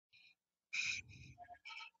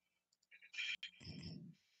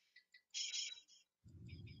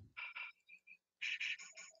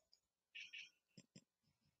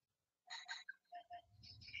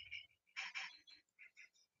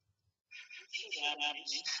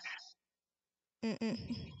Mm-mm.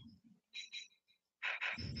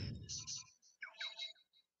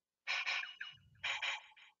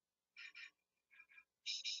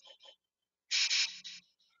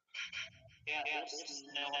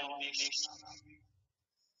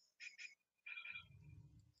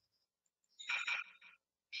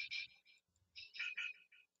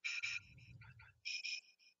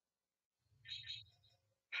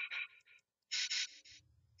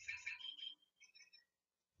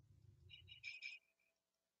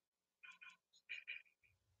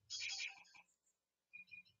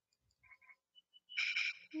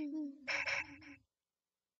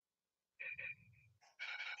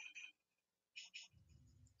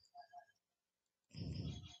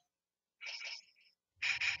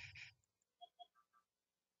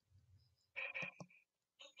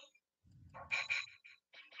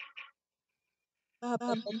 What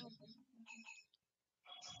happened?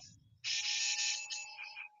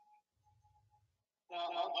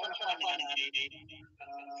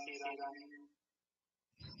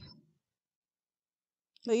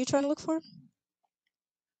 What are you trying to look for?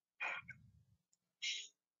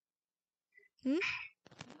 Hmm?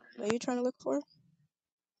 What are you trying to look for?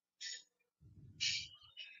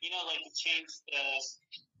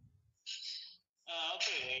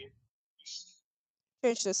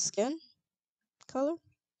 Change the skin color?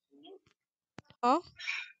 Huh?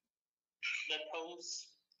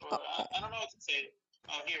 Oh.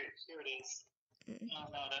 Mm.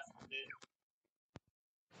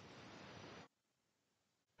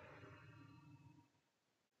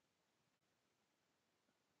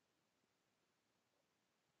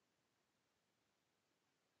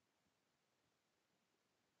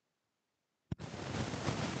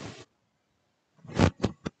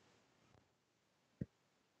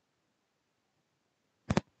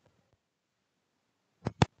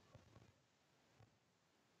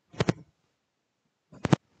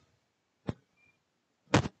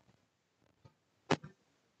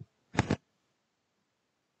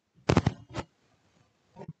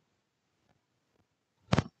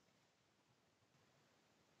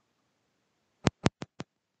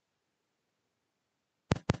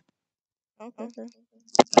 Okay.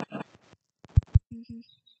 Hmm.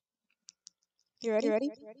 You ready? You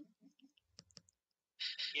ready?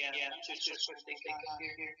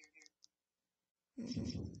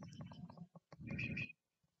 Mm-hmm.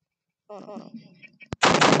 Oh no. Oh no.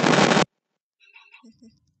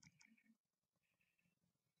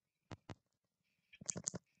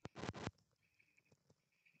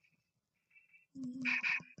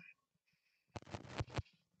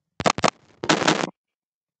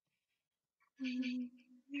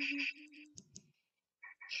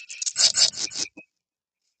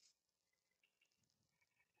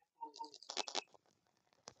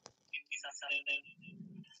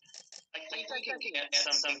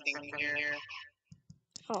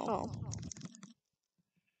 Oh. Oh.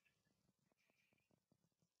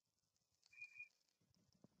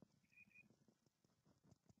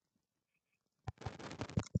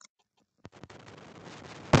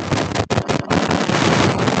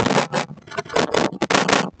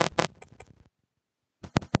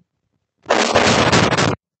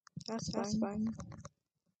 That's fine. That's fine.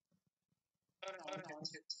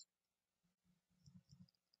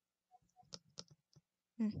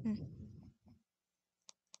 Mm-hmm.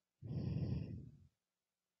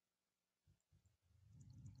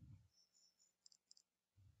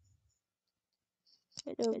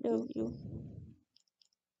 I love you.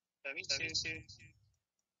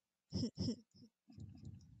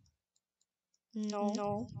 No.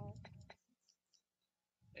 No.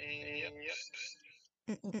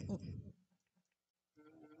 Mm-mm.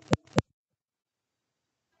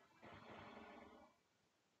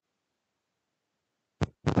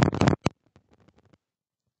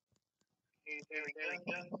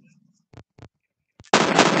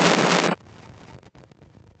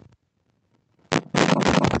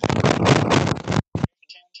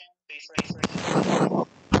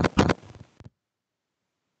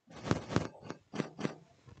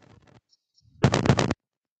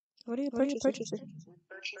 What are you purchasing?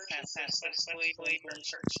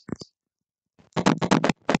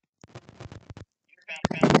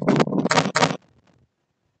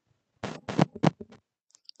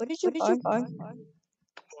 What did you What did buy? you buy?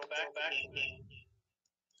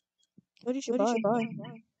 What did you What did buy? you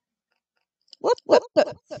buy? What the? What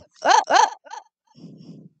the? Ah! Ah!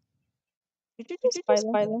 Did you Did just you buy just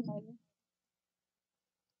them? buy them?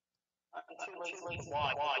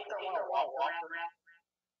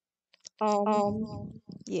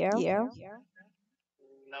 Yeah. Yeah.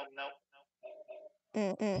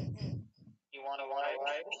 Mm-mm.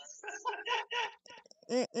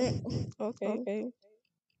 Okay.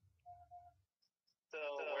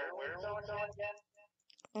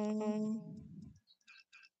 Um.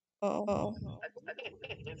 Oh.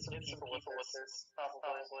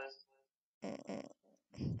 Mm,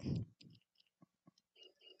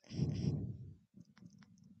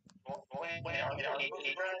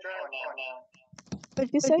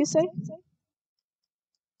 What'd you What'd say? you say?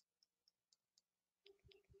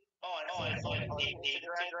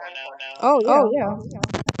 Oh yeah. Oh yeah.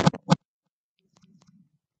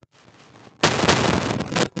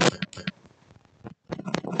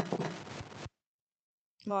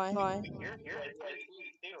 Why? Why?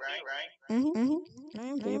 Mhm. Mhm. I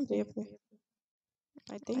am I am deeply. deeply.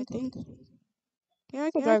 I I think. think. Yeah,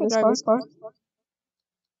 I could Yeah, I drive could this drive car. this car.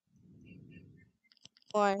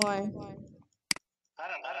 Why? Why?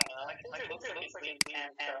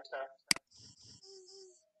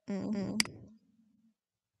 Mm. Mm.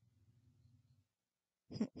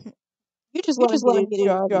 You just You wanted just me wanted to me to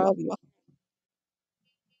drive you. drive you.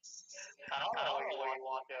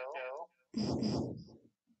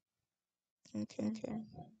 Okay. Okay.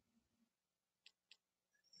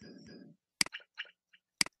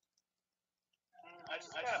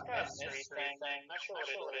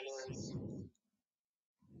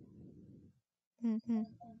 Mm. Mm.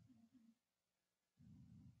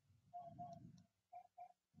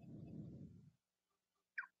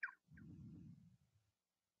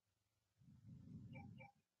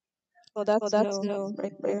 Well, Well, that's that's no no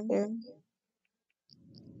right right there. there.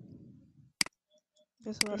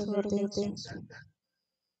 There's a lot There's of a good lot of good things. things.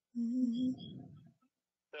 Mhm. Mhm.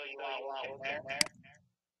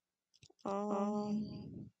 Um. Um.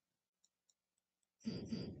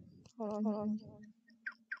 Hold Hold on. on.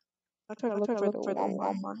 I'm trying to I'll look try to for look the for the Walmart.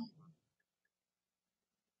 Walmart.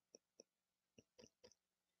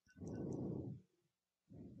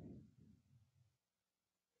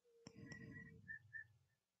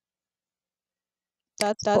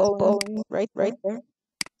 That's That's bowling bowling right right there. there.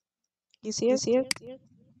 You see You it? see it?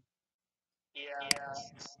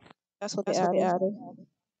 That's what they That's what they added. added.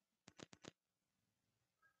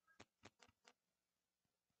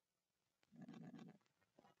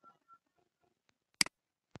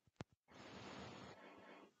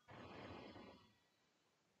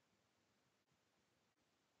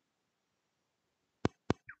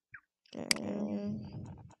 Yeah. Yeah.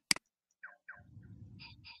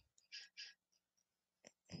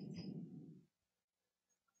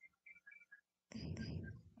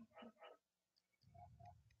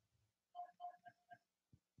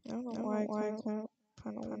 I don't know I don't why know I why I can't can't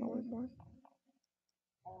find a find a Walmart. Walmart.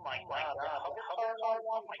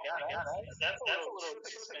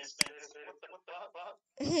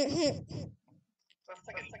 Mm.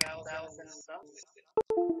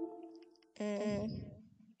 Mm.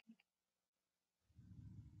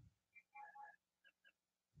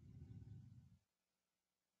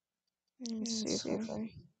 Let me Let me see if see I if I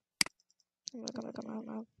look on look the on the map.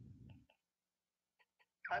 map.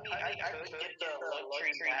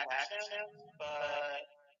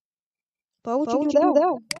 Why would Why you do would you do that?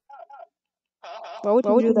 that? Why would Why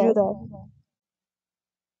you would do you do that? that?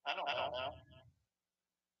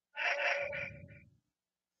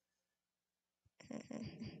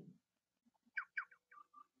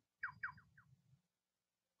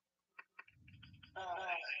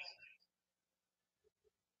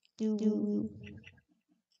 Do Do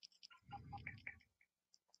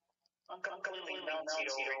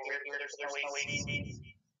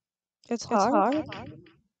it's it's hot? hot?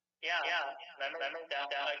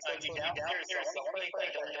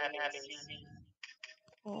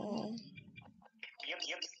 Oh. Oh.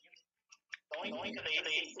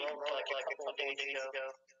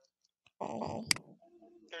 Oh. Oh.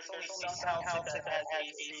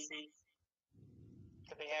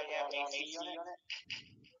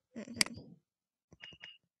 Mm.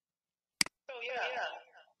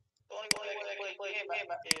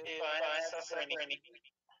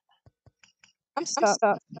 I'm I'm stuck.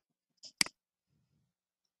 stuck.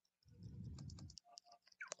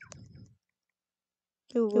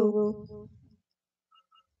 Ooh.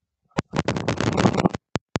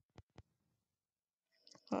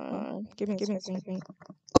 Ooh. Give me a Give me a second. second.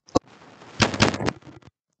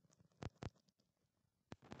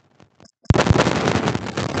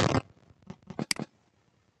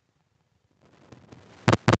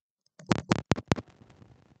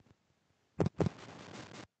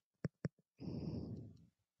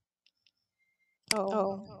 Oh.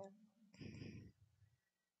 Oh.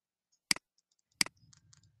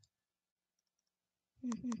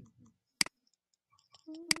 Mm.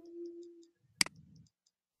 Mm.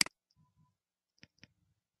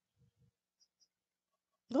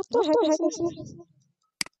 What the heck is this?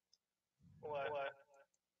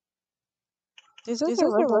 Is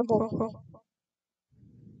this a Rebel?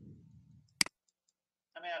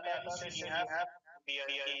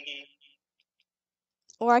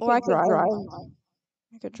 Or I could drive.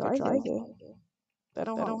 I could drive there. But I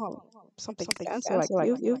don't have something fancy like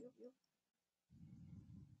you.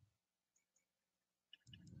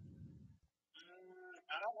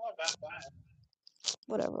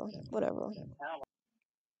 Whatever.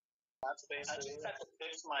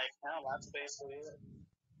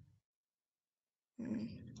 Mm.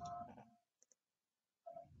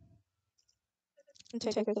 And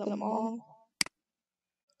take it to the mall.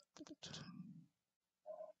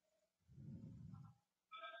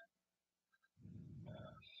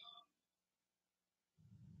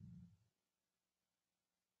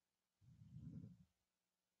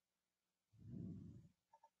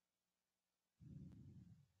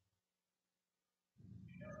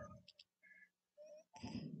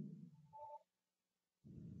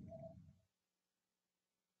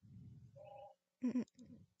 Mm.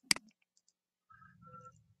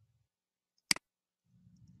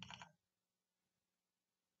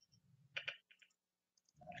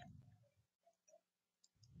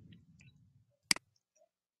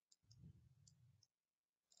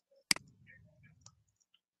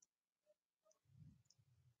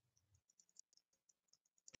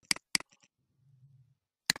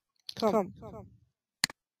 Come.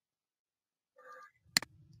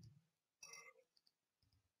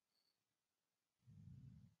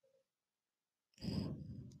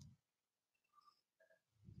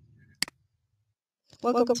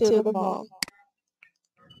 Welcome to the mall.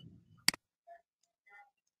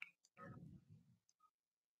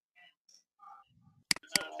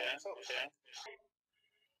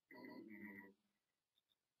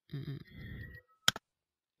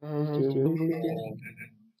 How's everything?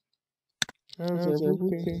 How's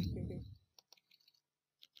everything?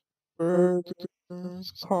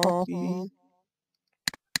 Burgers, coffee,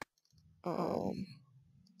 Um,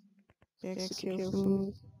 Mexican Mexican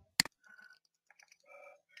food.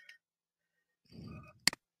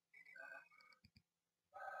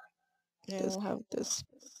 And we'll have this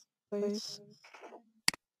place.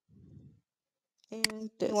 And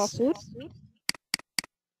this. You want food?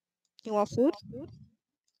 You want food?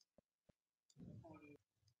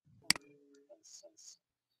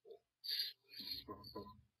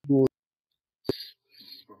 food.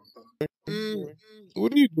 Mm,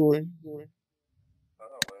 what are you doing?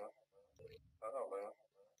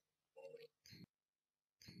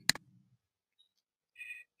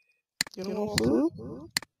 You You don't don't want want food?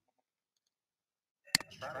 food?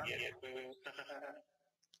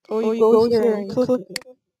 Or Or you you go go here here and and cook cook it.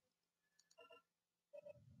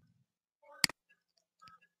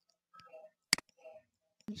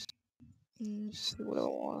 it. See what I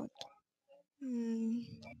want. Mm.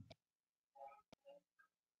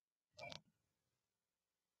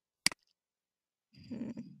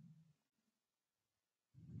 Hmm.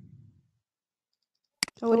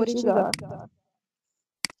 So So what what did did you you got? got?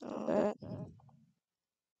 That.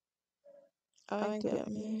 I get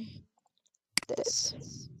me this.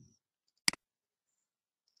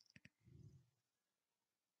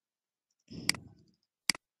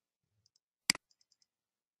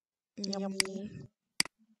 Yummy.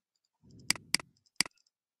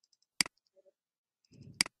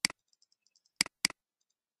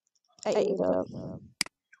 I ate it up.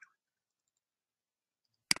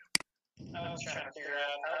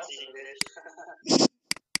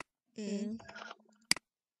 Mm.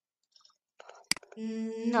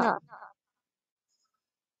 Nah.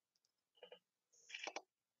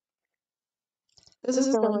 This is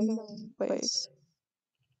the ring place.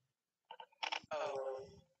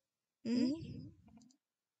 Mm.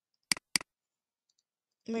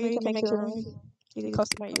 Maybe you can make your ring. You can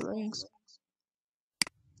customize your rings.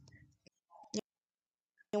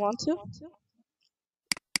 You want to?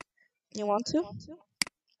 You want to?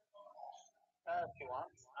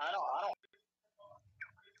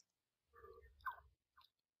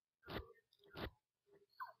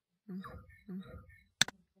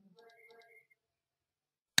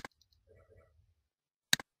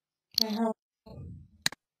 I have.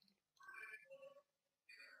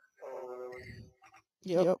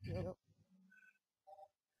 Yep.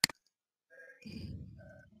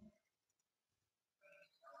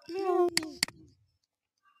 Yeah.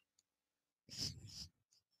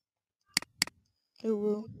 It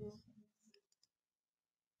will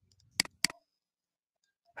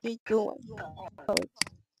be doing. Oh,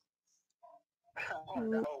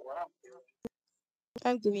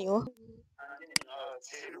 I'm giving you.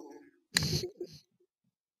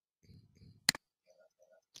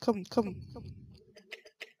 Come.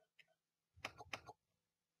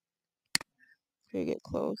 Here, get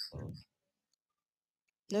clothes.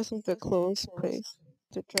 There's some good clothes place.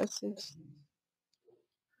 The dresses.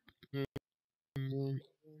 And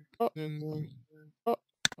and uh,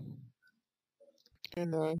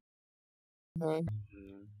 and I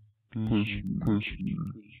push me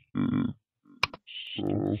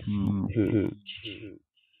so you hit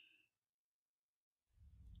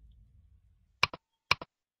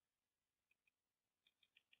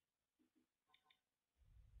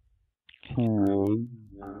cry.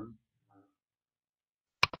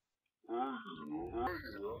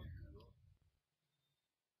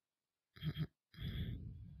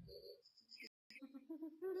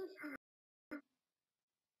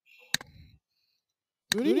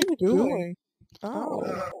 What are What are you you doing? doing? Ow.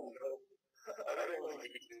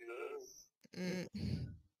 Mm.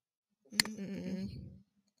 Mm.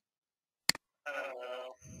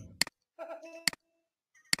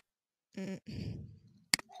 Mm.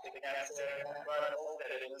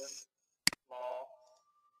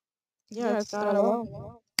 Yeah, it's not allowed.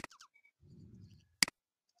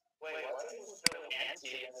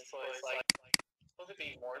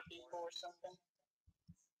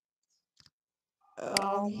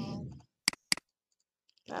 Um.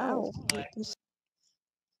 Ow.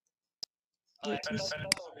 You're too.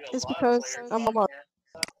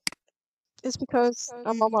 It's because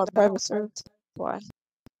I'm on my private server. Why?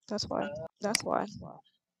 That's why. That's why.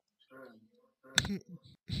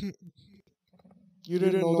 You You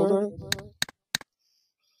didn't didn't know know that? that?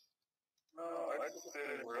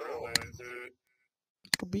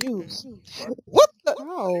 Abuse. What the?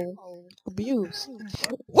 How? Abuse.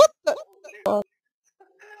 What the? Fuck,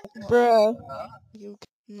 bruh. You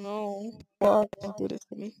no. Fuck. Don't do this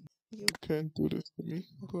to me. You. You can't do this to me.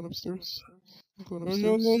 I'm going upstairs. I'm going No,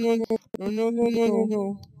 no, no, upstairs. no, no, no, no, no, no, no, No.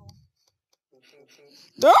 no.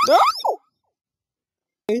 No! No!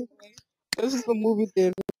 This is the movie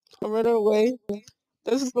theater. I'm running away.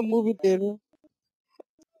 This is the movie theater.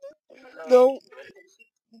 No,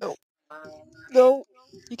 no, no.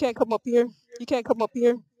 You can't come up here. You can't come up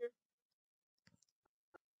here.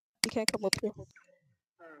 You can't come up here.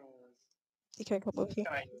 You can't come up here.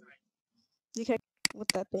 You can't with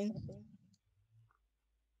that thing.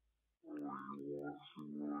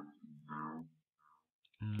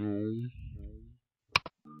 No.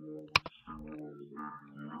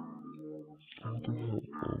 What the hell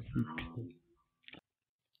are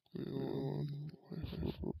you doing?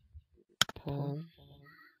 Pie.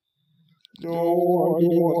 No, I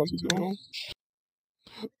don't want to know.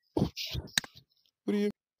 Oh, shit. What do you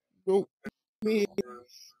no, Me.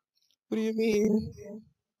 What do you mean?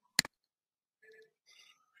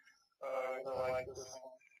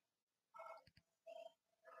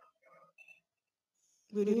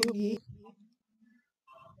 What do you mean?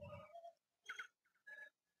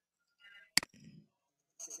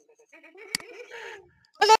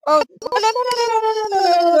 Oh, no, no, no, no, no, no, no,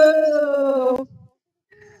 no, no.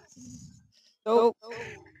 Nope.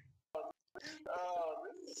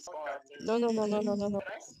 No, no, no, no, no, no, no.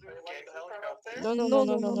 No, no, no,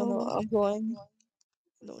 no, no, no, no. I'm going.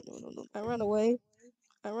 No, no, no, no. I ran away.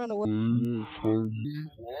 I ran away. you won't find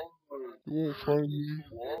me. You won't find me.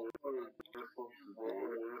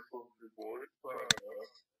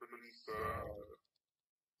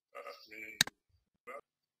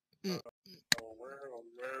 Mm.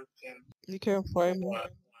 You can't find me.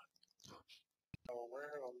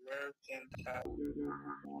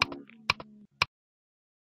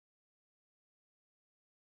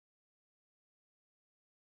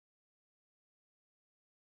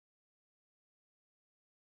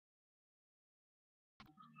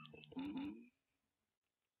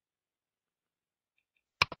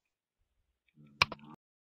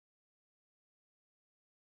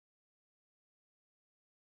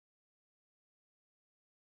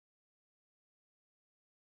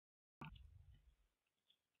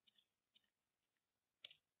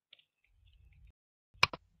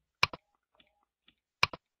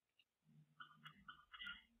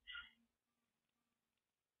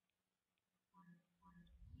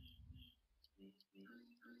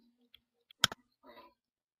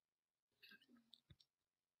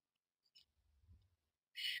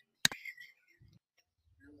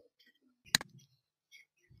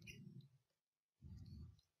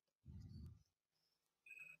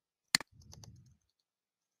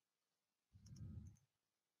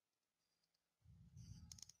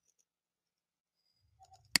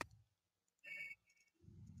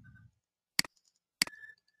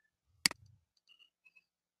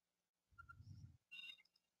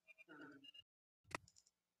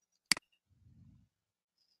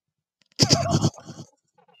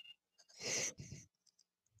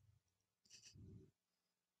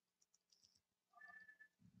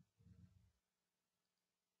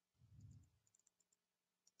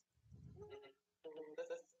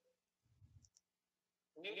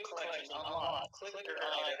 New collection unlocked. Click your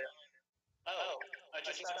item. Oh, I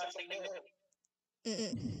just found something new.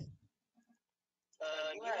 Mm-mm.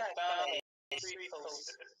 You have found a street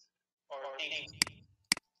poster or painting.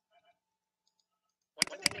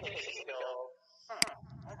 When did they make a seagull? Huh.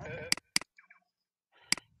 Okay.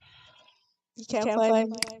 You can't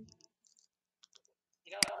find.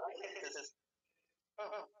 You know, I think this.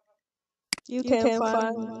 Oh, you can find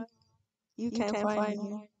me. You can find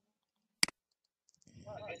me.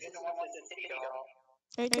 Well, I guess you don't want the seagull.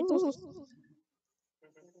 I do.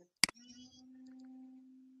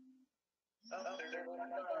 Oh, there's one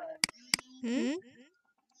done. Hmm?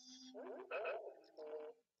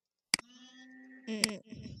 Mm.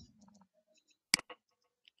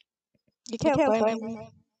 You can't find me.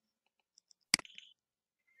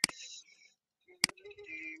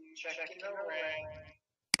 Checking the ring.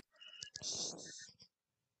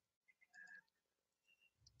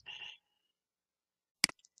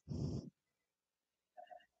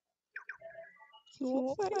 You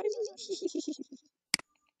won't find me.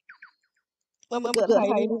 I'm a good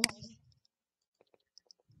hider.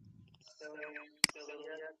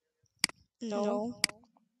 No.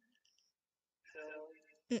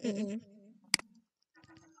 Mm-mm.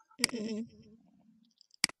 Mm-mm.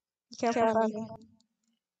 You can't find me.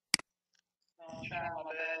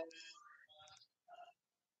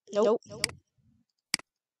 Nope.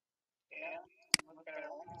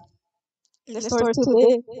 The store's too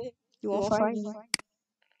big. You won't find me.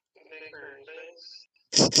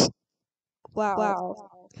 Wow.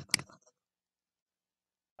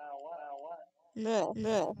 No.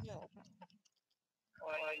 No.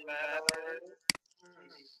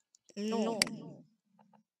 No.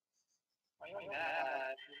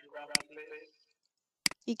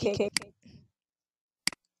 You can't.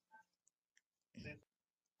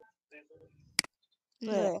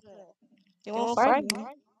 No. You won't find me.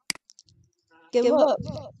 Give up.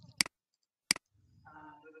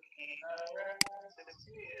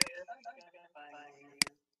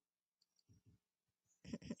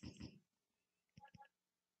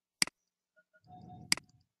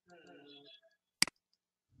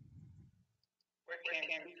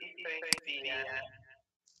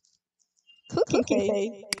 Cookie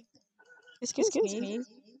face. Excuse me.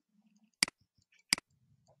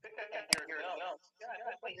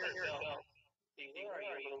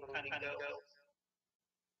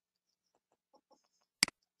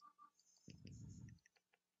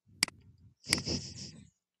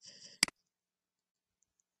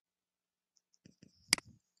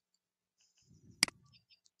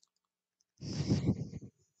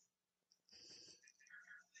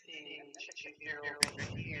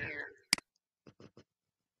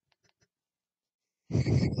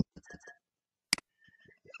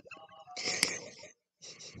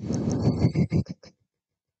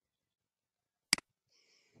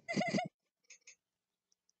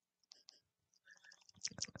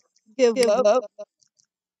 Give up.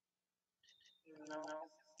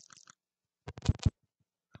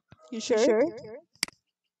 You You sure? sure?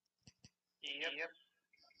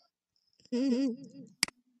 Mm.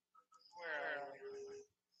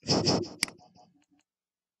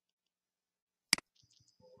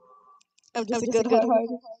 I'm just I'm a just a good good hider.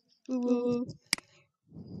 hider. Ooh. Ooh.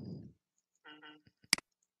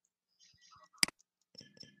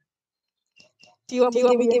 Do you want Do me you to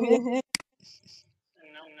want give me to you give a you a hint? hint?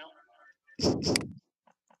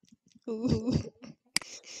 Ooh. Ooh.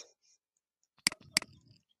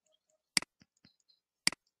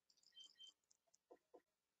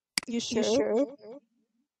 You You sure? sure?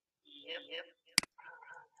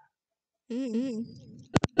 Mm. Mm.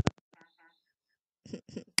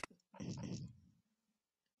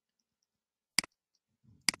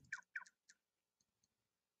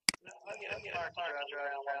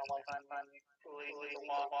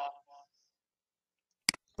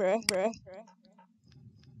 Bruh. Bruh.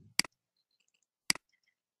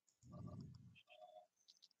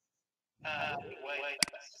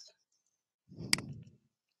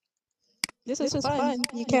 This is This is fun. fun.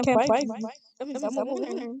 You You can't can't find find me. me. That means That I'm means a I'm a winner.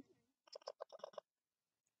 winner.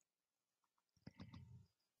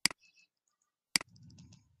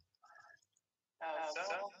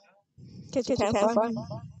 Cause you Cause you can't can't find find me. me.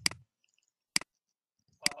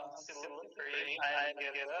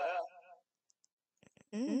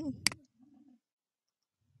 Mm. Mm.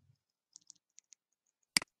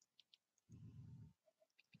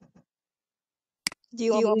 Do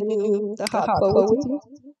you Do want you me want to me to do do the the hot hot quote with quote with you?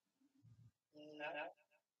 you?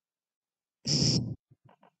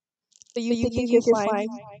 So So you you think you think can you can find find?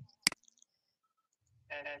 me?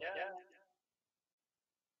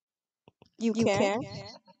 You You can? can?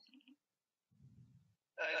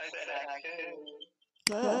 I said I could.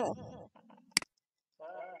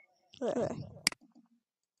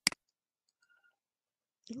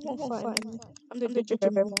 You won't find me. I'm the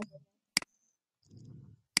German.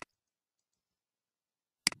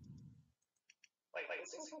 Wait,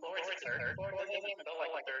 this floor is a third floor? It doesn't even feel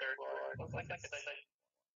like a third floor. It feels like it's like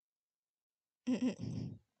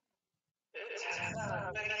it does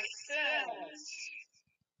not make sense.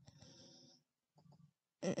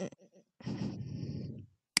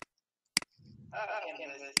 How can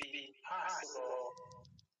this be possible?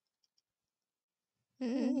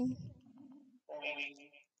 And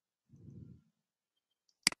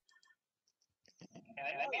I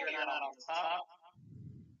know you're not on top,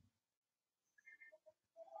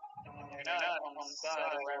 and you're not on the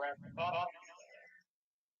side or wherever the top.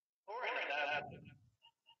 Or in the back.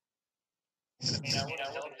 I mean, I would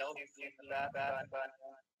help you in the back, but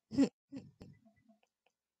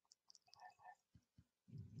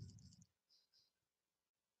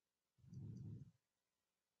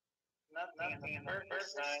nothing in the first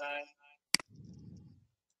side.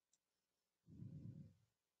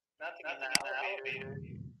 Nothing in the elevator.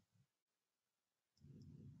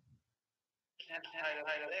 Can't hide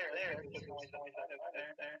up there because there's always up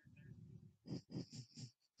there.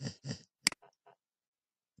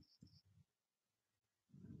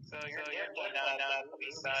 So you're definitely not on the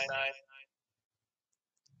movie side.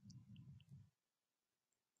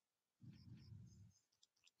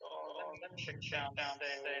 So let me check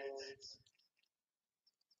downstairs.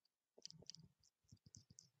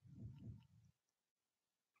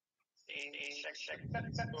 Check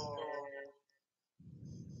that door.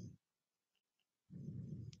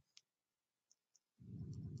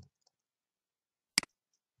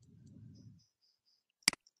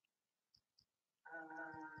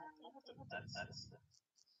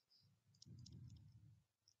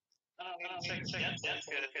 I don't need to check dentist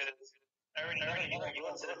because I already know you won't go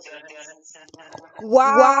to the dentist.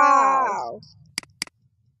 Wow.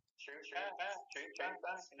 True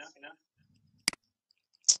fast, you know.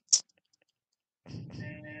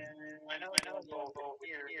 And I know you won't go over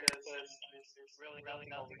here because there's really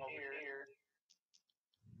nothing over here.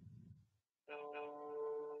 So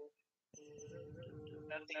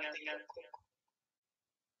nothing else.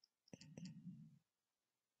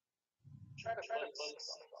 Try to look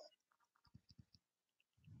something.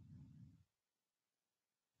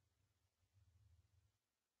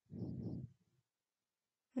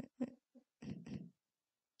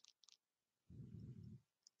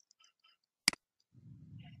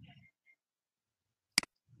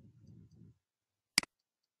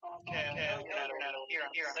 Okay, you're not over here on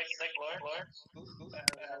the second floor. Oof, I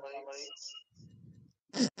hurt my legs.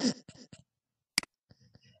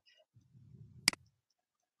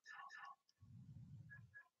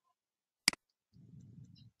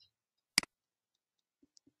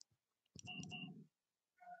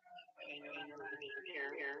 And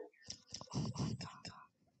you're here.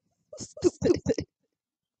 Stupid.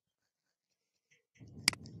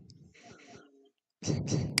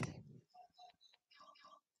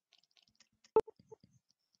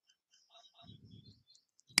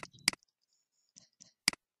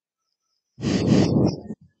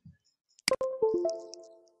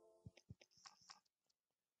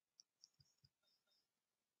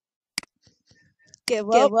 Give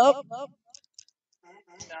up.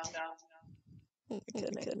 Down. Oh my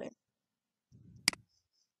goodness.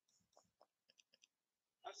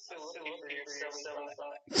 I'm still looking for your silly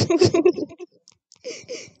thought.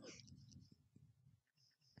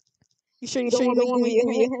 You sure you don't want me to give you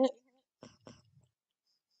a hint?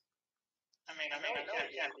 I mean, I know you can't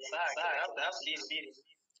be outside. That's easy.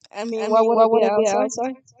 I mean, why would it be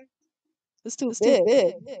outside? It's too big.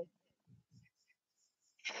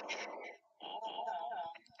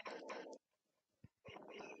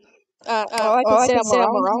 Well, I can say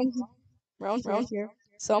I'm around here,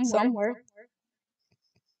 somewhere.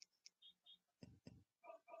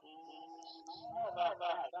 How about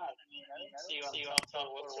that? I mean, I didn't see you on top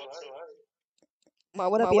whatsoever. Why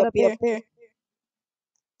would I be up there?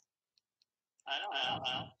 I don't know.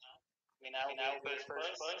 I mean, I would be in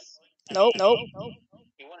first place. Nope.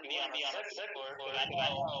 You wouldn't be on the second floor, because I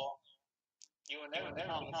know you would never be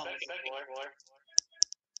on the second floor.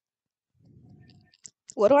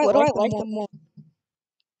 What do I What do I like the like the most? most?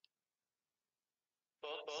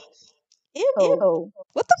 Books. Ew.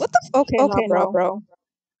 What the? Okay, Okay, now, now, bro. bro.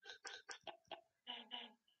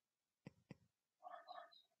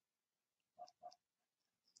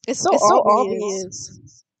 It's so It's so obvious.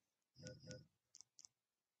 obvious.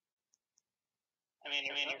 I mean,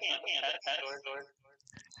 you're looking at the pet store.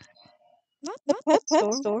 Not The the pet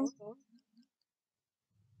pet store. store.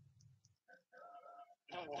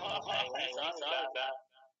 Why? What are you talking about?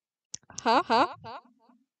 Huh?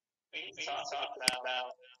 What are you talking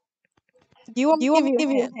about? Do you want me to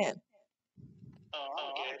give you a hint? Oh,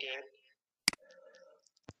 I'm good.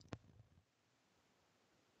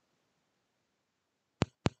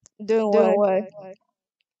 Doing Doing what? what?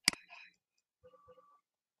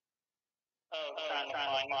 Oh, trying to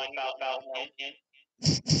find you without no hint.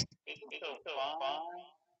 It's so fun.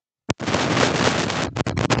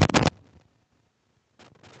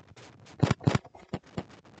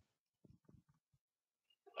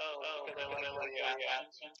 Oh, it's because I like the way you ask.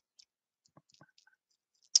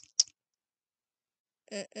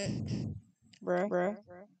 Bruh.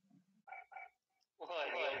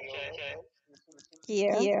 What? You okay?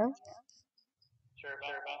 Yeah. Yeah. Sure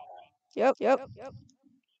about that? Yep.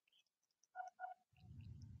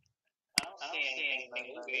 I don't see anything in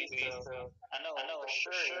the movie, so I know for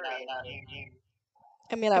sure you're not you.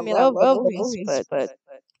 I mean, I I mean, I love the love the movies, movies, but but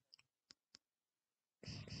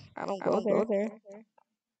I don't I go don't there. go there.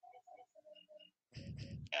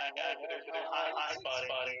 Yeah, I know, but there's no hiding spot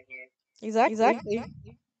in here. Exactly.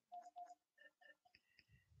 Exactly.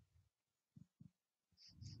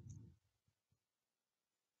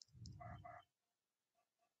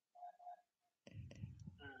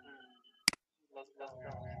 Look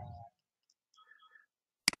around.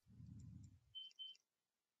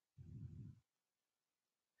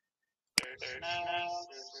 There's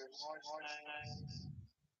snacks. There's more snacks.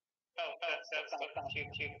 Oh, stuff on the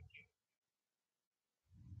computer.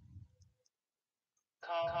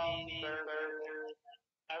 Coffee, burger.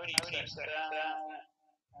 I already checked that.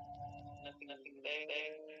 Nothing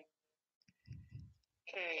there.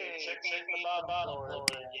 Okay, checking the bottom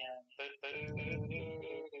floor again.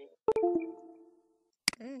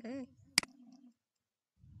 Mm.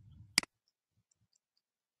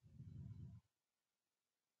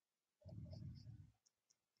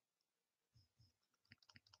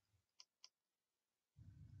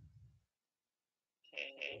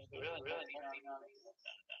 Okay, there's really nothing on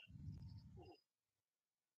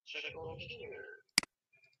check over here.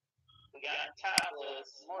 We got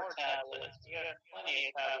tablets, more tablets. We got plenty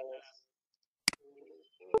of tablets.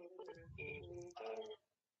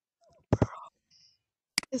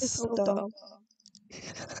 It's It's so so dumb. dumb.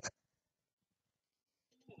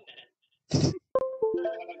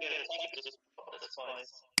 Let me get attention to this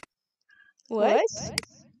place. What? What?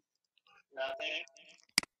 Nothing.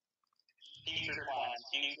 Future plans.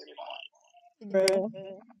 Future plans. Bruh. Bruh.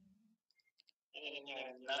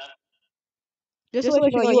 Nothing. Just to Just to let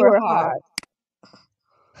you let know, you know, you you were were hot. hot.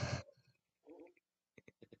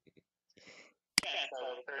 Can't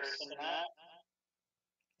tell a person that.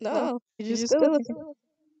 No, No, you you just just good good looking. looking.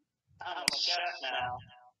 I'm a chef now.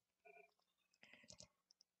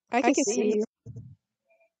 I I can can see see you. you.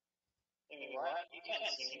 I mean, what? You can't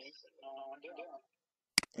see me. So no, I'm doing.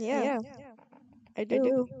 Yeah, Yeah, I I do.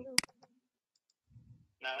 do.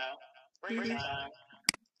 No. Break Mhm. time.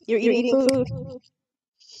 You're You're eating eating food. food.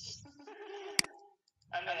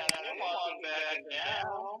 I mean, I am walking back and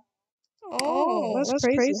down. Oh, Oh, that's that's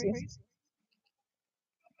crazy. crazy.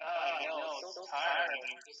 Oh, I know. It's so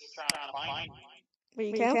tiring. Just trying to find me. But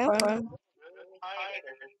you But you can can find. find. Really tired.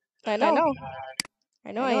 I I know. know.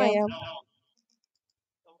 I know I I know I am. am. No.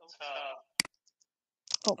 So tough.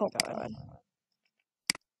 Oh my Oh my god. god.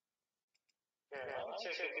 Here, let me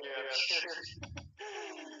check if you're upstairs.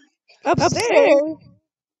 Upstairs. Upstairs.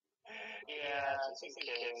 Yeah, just in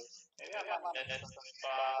case. Maybe I might miss some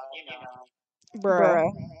spot, you know. Bruh.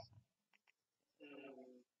 Bruh.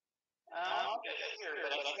 Hmm. I'm good here,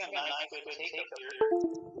 but I see a nice good take up here.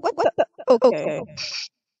 What What the? the? Okay. Okay.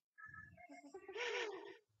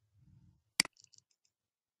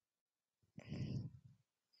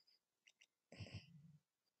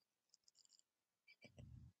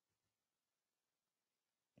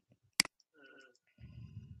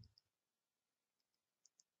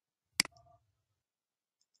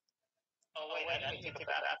 Oh wait, I need to take a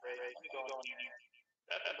bathroom break. Let me go in here.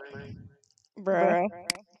 Bathroom break. Bruh.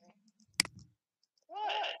 Bruh.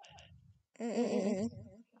 What? Mm-mm. Mm-mm.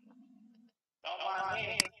 Don't mind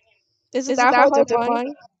me. Is it Is it that that hard to hard to find?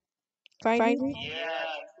 find? Find Find you? you?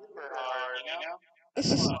 Yeah, super hard, you know?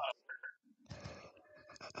 That's a lot.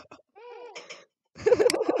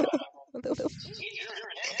 What the Jeez, you're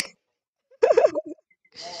a hint.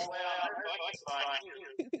 No way on earth I can find you.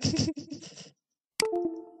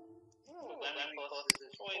 Ooh, let me close this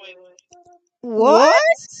toilet. What? What?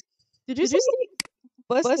 Did you Did say you say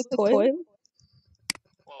bust the bust the toilet? toilet?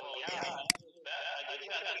 Well, yeah, I did that. I did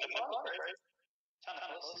that in the toilet break. Trying to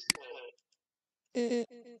close this toilet. Mm.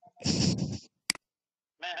 Mm-mm.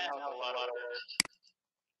 Man, that was a lot of work.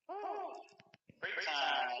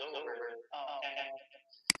 times over. Oh, okay.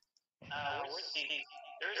 Where's the sink?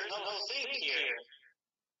 There's no sink here.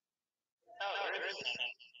 Oh, there is a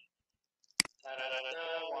sink.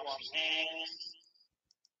 Wash your hands.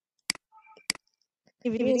 If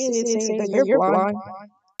you didn't see it, then you're blind. Oh,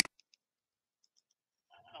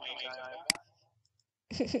 what are you talking about?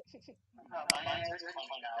 Oh, my hands are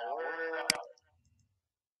clean now.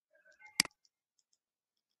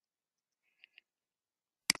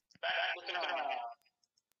 Back looking around.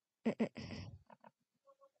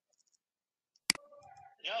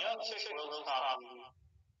 Check Will's coffee.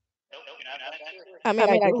 Nope, you're not back here. I mean,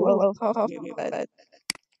 I do love coffee, but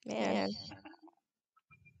man,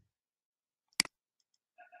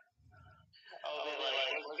 Oh, they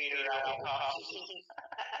like feed her out with coffee.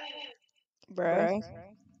 bruh.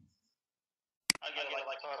 I'll get like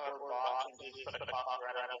a cardboard box and just put a coffee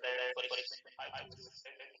right under there. Put it right to the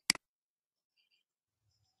stick.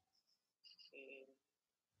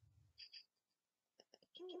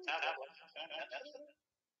 Tablet.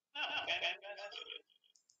 Oh, okay.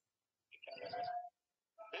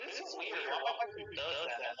 This is weird. Why my computer does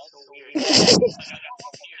that? That's so weird. Like I got my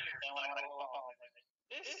computer, then when I go home,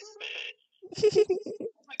 this is stupid.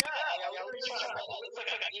 Oh my god! Like, I literally trying to. It looks like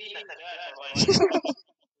I'm eating at the desk, or like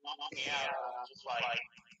knock me out, or I'm just like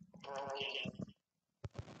broken.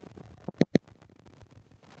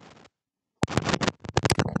 I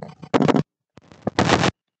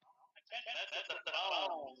can't mess with the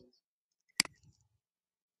phone.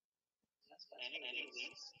 Any of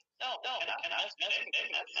these? No, can I mess with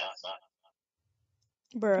anything? That's not.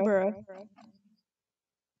 Bruh.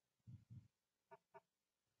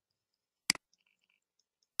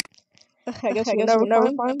 I guess you'll never find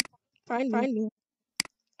me. I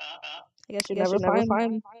guess you'll never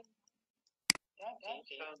find me.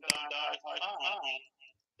 So darn fine.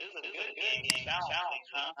 This is a good game. Challenge,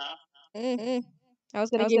 huh? Mm. I was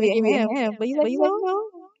gonna give you a hand, but you like no.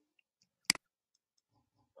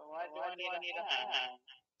 So why do I need a hand?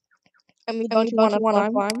 I mean, don't you want to find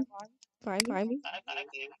me? I do.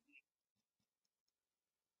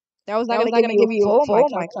 That was not gonna give you a full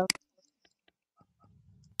mic.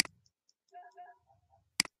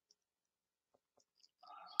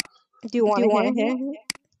 Do you want a hand?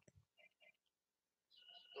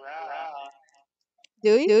 Right.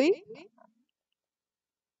 Do you?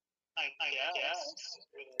 I guess.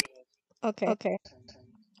 Okay.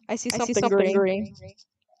 I see something green.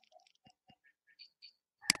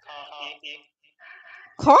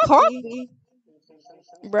 Coffee. Coffee?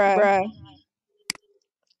 Bruh.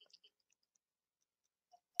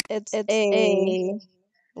 It's a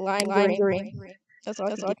lime green. That's all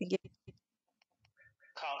I can get.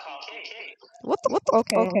 Coffee cake. What the?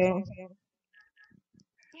 Okay.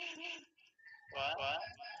 What?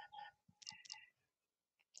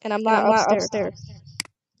 And I'm not upstairs.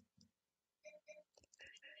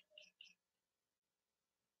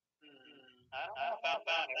 I don't know about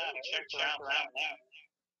that. I already checked around there.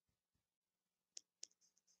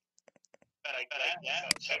 But I guess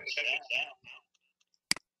I'll check again.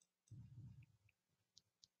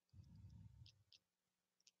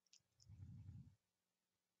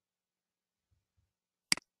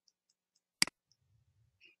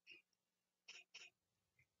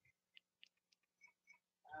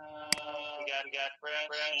 We got fresh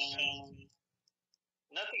and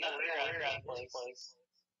nothing weird at this place.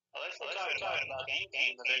 Unless we're talking about game,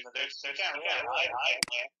 but there's you can't really hide in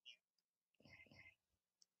here.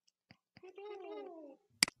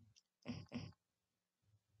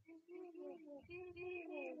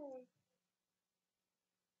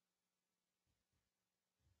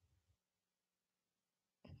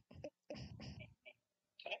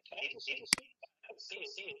 Can I see this? I can see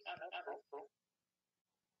it. That's cool.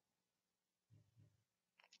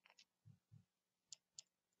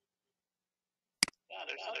 Yeah,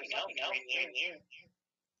 there's nothing else in here.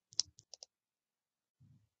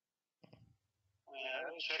 I mean, I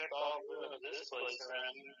checked all of this place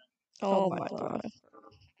around here. Oh my god.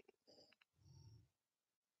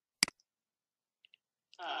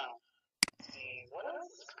 Huh. Let's see, what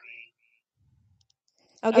else is green?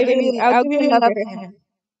 I'll give you another hand.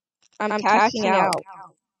 I'm cashing out.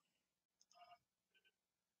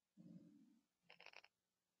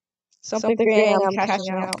 Something green. I'm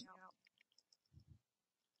cashing out.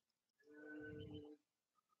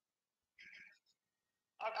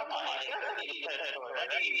 Oh, come on, you gotta need a pet toy. I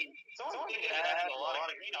mean, someone think it has a lot of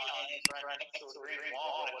green on it. It's right next to a green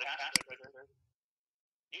wall with a cash register.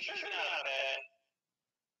 You sure you're not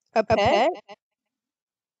a pet? A pet?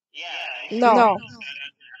 Yeah. No.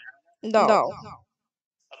 A boat?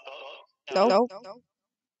 No. What,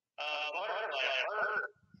 like a bird?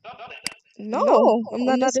 Something. No, I'm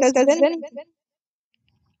not discussing anything.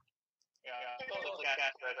 Yeah, check all the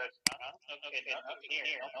cash register. Okay, nothing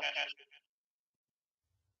here. No cash.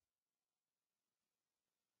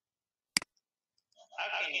 How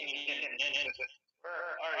can you be a ninja? Where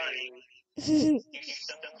are you? You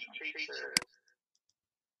stealthy creature.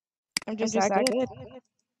 I'm just that good.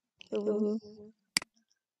 Ooh.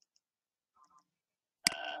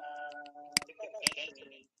 Get that attention.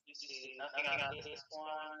 You see nothing on this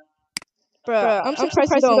one. Bruh, I'm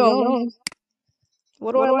surprised you don't know.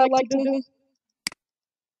 What do I like to do?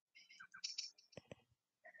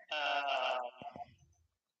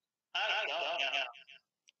 I don't know.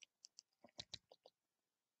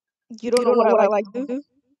 You don't know what I like to do?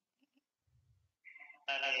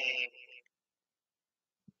 I mean,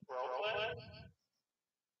 roleplay?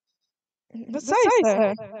 Besides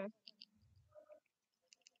that.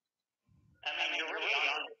 I mean, you're really on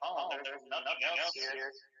your phone. There's nothing else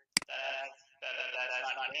here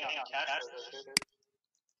that's not getting on the cash register.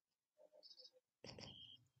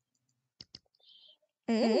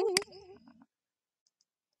 Mm.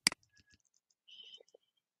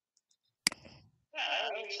 Yeah, I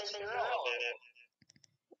really checked her out a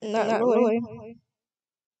bit. Not really.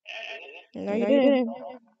 Yeah, I did. No, you didn't.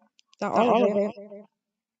 Not all of it.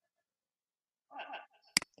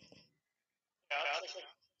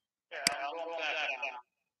 Yeah, I'm going back down.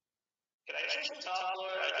 Could I check the top floor?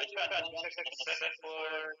 I just got done checking the second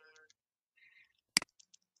floor.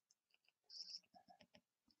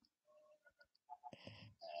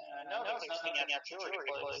 I know there's nothing at the jewelry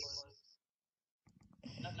place.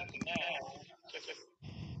 Nothing there. Check it.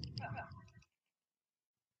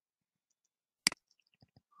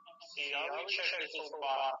 See, I'll recheck this whole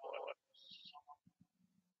bottom floor.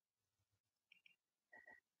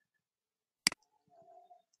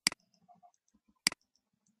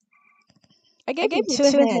 I gave you 2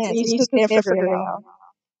 hands and you still can't figure it out.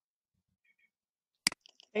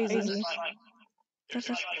 There's Crazy. literally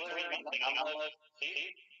nothing. I'm like,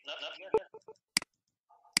 see? Nothing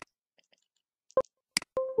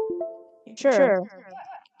here. Sure.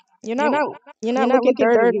 You're not looking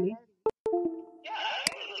dirty. Yeah, I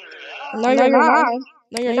am looking dirty. No, you're not.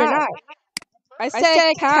 No, you're not. I I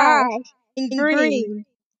said cash in green.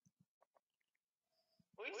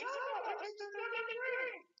 What are you talking about? There's nothing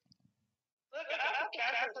green. Look, I have the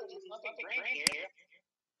cash register. There's nothing green here.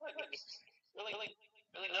 Look, it's really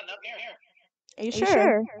nothing here. Are you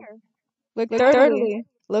sure? Look thoroughly.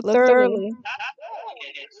 Look thoroughly.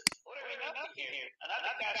 It's literally nothing here. And at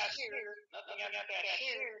the cashier, nothing at the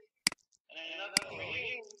cashier, and then nothing over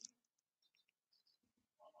here.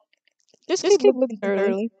 Just keep looking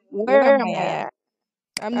thoroughly. Where am I at?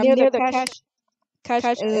 I'm near the cash,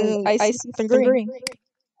 and I see something green. Well,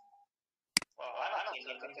 I don't see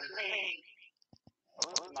nothing green. Or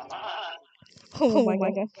lose my mind. Oh my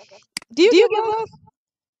god. Do you give up?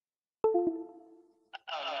 Oh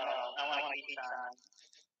no, I want to keep trying.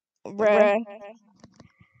 Bruh.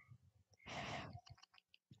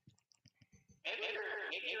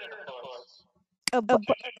 Maybe you're in a bush.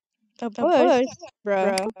 A bush?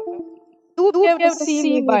 Bruh. You would be able to see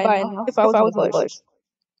me by now if I was in a bush. What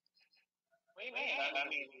do you mean? I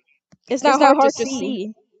mean, It's not hard to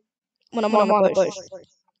see when I'm on a bush.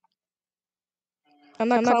 I'm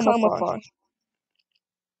not camouflage.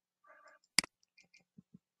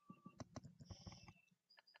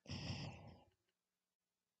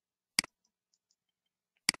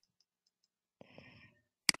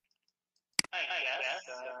 I guess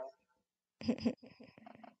so.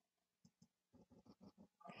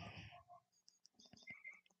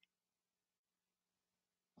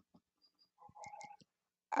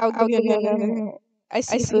 I'll give you another hint. I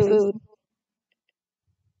see food.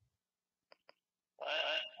 What?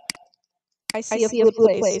 I see a food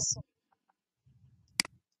place.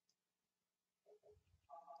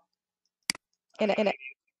 And it,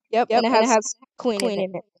 yep, and it has queen in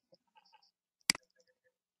it.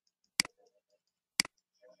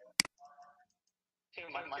 Dude,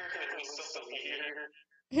 my character looks so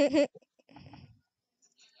weird.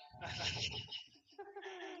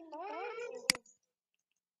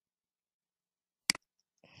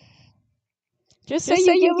 Just say you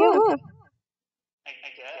give up. I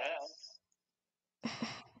guess.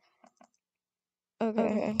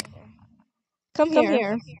 Okay. Come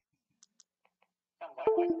here.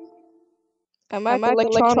 Come back. I'm at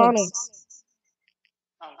electronics.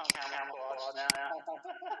 I'm camouflaged now.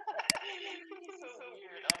 This is so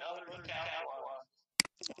weird. I'm literally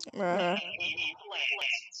camouflaged. Bruh. Eat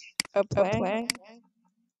plants. A plan?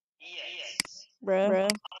 Yes. Bruh.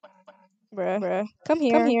 Come Come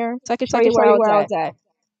here here so I can so show I can you show where I you was where I at. was at.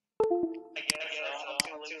 I guess so.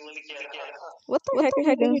 I'm too lazy to get up. What the heck are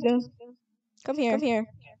you doing? Come here.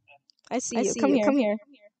 I see you. Come here.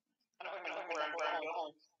 I don't even know where I'm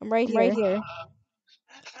going. I'm right here.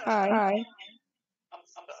 Hi. I'm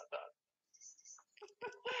stuck.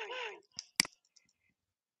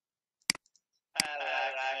 I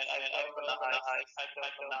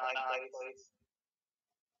opened the high place.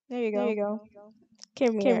 There you go.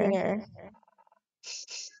 Come here.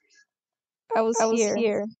 I was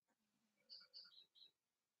here.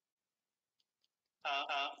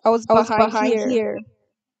 I was behind here.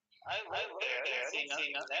 I lived there. I didn't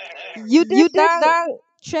see nothing there. You did not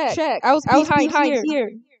check. I was behind here.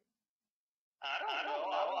 I don't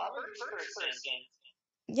know. I'm a first person.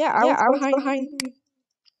 Yeah, I was behind.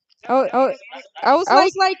 No, Oh, I was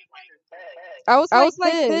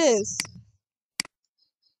like, this.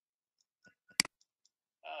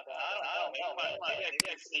 I don't know. Maybe I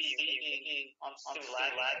couldn't see you. Maybe I'm just too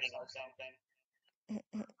lagging or something. I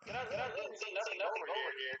didn't see nothing over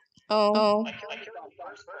here. Oh. I could be on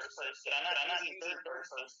first person. Did I not using third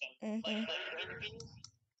person? Like third view?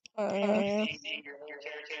 You Uh, see your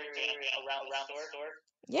character around the store?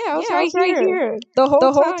 yeah, I was right here the whole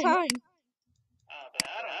time. Oh, then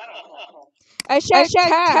I don't know. I checked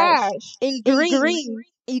cash in green.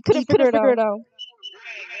 You couldn't figure it out.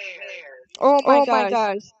 Green there. Oh my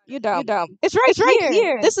gosh, you dumb. It's right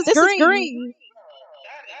here. This is green.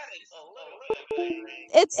 That is a little bit green.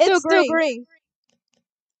 It's still green.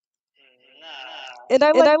 Nah. And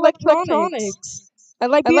I like electronics. I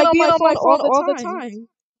like being on my phone all the time. You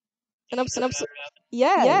And I'm sure about that?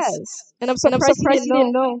 yes. And I'm surprised you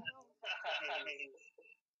didn't know.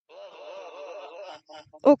 Whoa.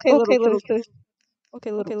 Okay, little cookie.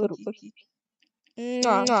 Okay, little cookie.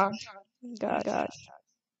 Mwah. Gosh.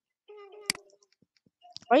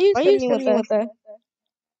 Why you send me with that?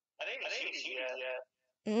 I didn't even shoot you yet.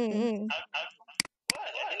 Mm. I, what?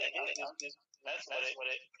 I did. I'm just messing with it.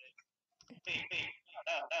 Wait.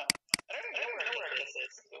 No. I don't even know where this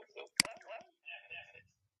is. What?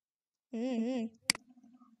 Mm.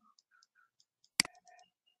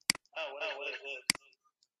 Oh, what is this?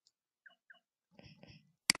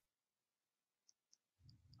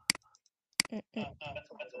 Oh,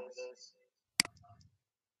 that's what it is.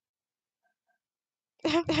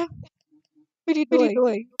 What are you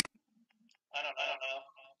doing? I don't know.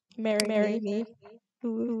 Marry me.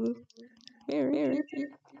 Ooh. Marry me.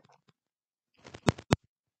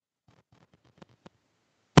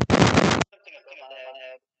 Something above my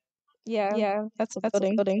head. Yeah, that's a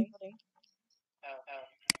pudding. Oh.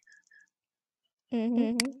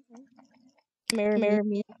 Mm-hmm. Marry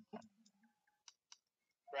me.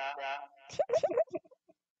 Bra.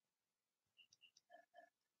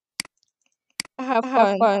 I have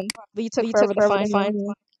fun. But you took forever to find me.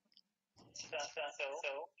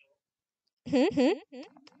 So. Hmm?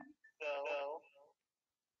 So.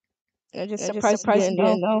 I'm just surprised you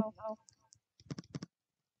didn't know.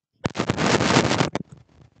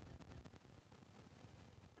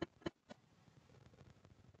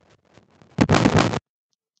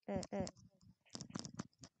 Mm-mm.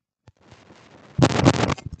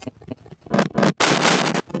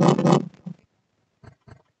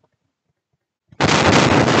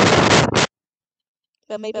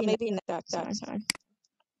 But maybe not next time.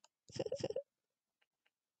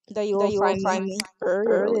 That you will find me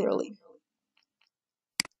early.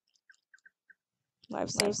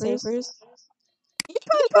 Lifesavers. You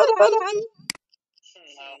trying to put it on me?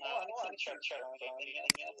 No, I want to try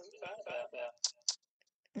anything else. What that?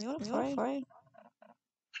 You wanna fight?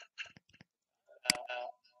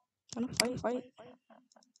 No. Wanna fight?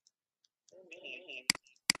 What do you mean?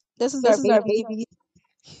 This is our baby.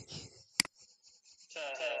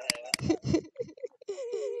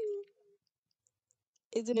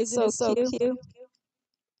 Isn't it so cute?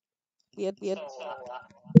 We had So,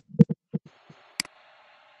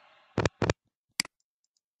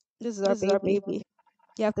 This is our baby.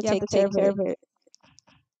 You have to take care of it.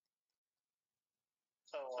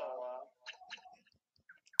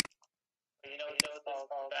 you know what this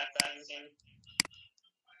called vaccine?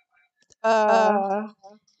 Uh,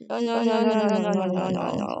 no.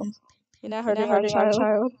 You're not hurting our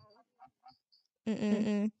child.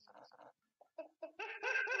 Mm-mm.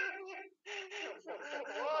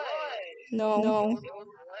 What? No. No.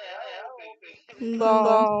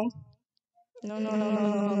 No. No.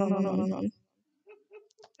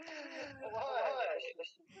 What?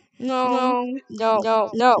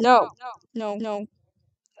 No.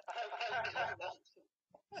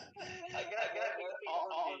 I got nothing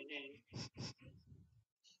on me.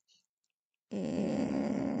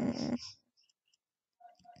 Mm.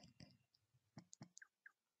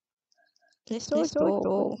 It's so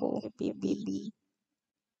adorable. The baby.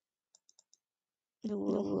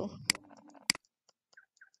 Ooh.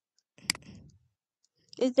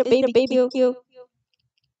 Is the Is the baby baby cute? cute?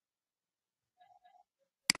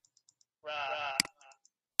 Right.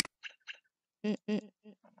 Mm-mm.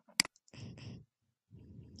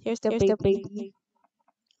 Here's the Here's the baby. baby.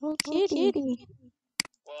 Oh, Oh, kitty. kitty.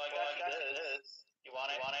 Well, I got you this. You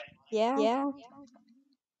want it? Yeah. Yeah.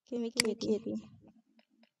 Give me Give me kitty. kitty.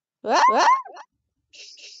 What? What?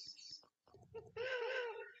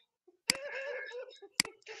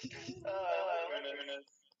 Oh my goodness.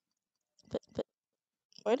 But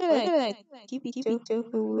where did Where I did I give it give to? it to?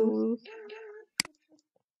 Ooh. Who?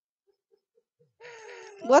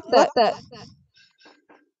 What What the? the?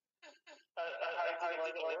 How do you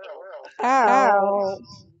like the world? Ow. Ow.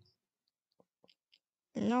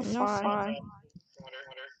 Not Not fun. fun.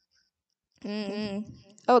 Mm. Mm.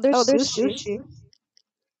 Oh, there's Oh, there's sushi. sushi.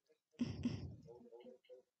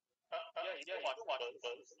 Yeah, you can watch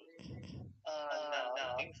those. No, I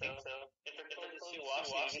don't think so. If they're close to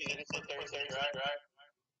washing, you just sit there and dry.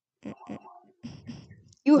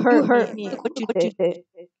 You You hurt hurt me. me. Look what you What you did. did.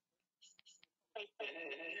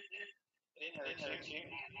 I didn't hurt you.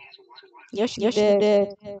 Yes, you Yes, you did. did.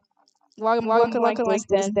 Why I'm Why I'm looking like looking this like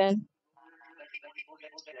this then? then?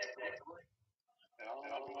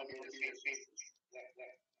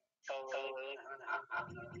 Oh,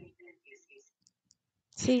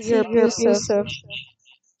 See, you're See, you're abusive. abusive.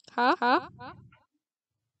 Huh? Huh?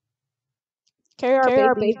 Carry our Carry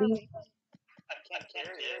our baby. baby. I can't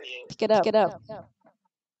carry it. Pick it Pick up. it up.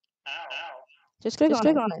 Ow. Just click Just on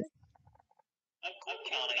click it. on it. I'm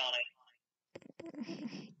clicking on it.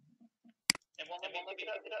 It won't let me pick it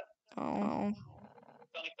up. Oh. Oh.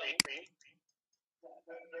 It's only free.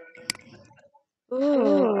 Ooh.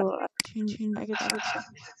 Ooh. I get you. Is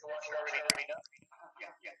the washer already done?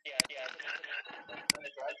 Yeah. In the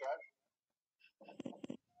dry.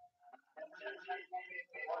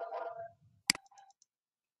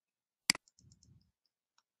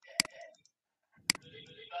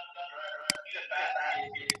 Need a basket.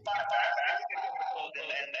 Find a basket. You can put the clothes in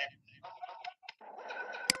there.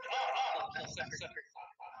 Come on, sucker.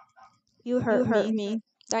 You You hurt hurt me. me.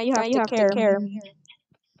 Now you Now have you to have to care care me. me.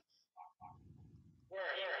 Where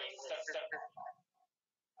are you, sucker?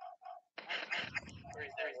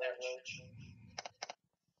 Where's that roach?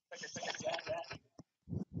 Sucker.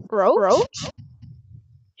 Roach? Roach?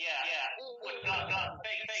 Yeah. Ooh, got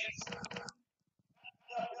face.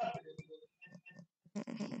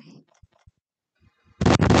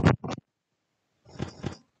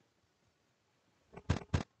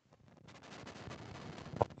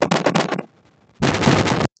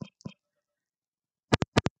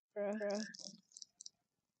 Bruh.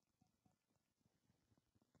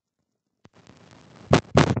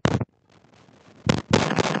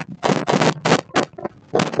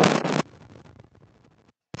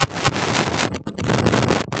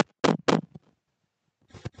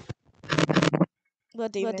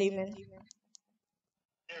 What What demon? demon?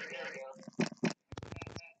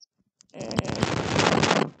 There we go.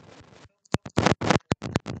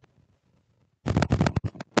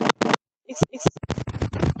 Ex- ex-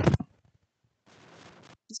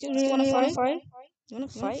 Excuse me, you wanna You wanna fight? fight? You wanna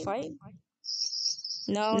You wanna fight? fight?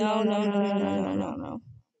 No, no, No, no, no, no, no, no, no, no, no, no, no, no. no, no.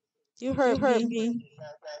 You You hurt hurt me. me.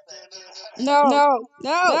 No, No, no,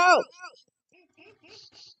 no,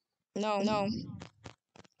 no, no,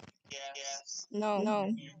 Yes. no.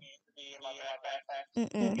 no. Be in my backpack.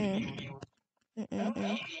 Mm-mm. Mm-mm.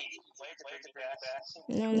 Mm-mm. Way to bring it back.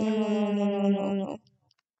 No, no, No, no, no, no, no, no, no, no, no, no. no, no.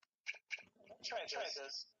 Try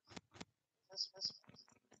this.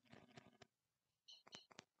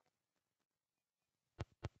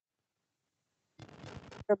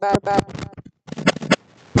 You're a You're bad, bad.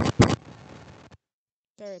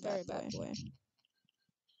 very Very bad bad boy. boy.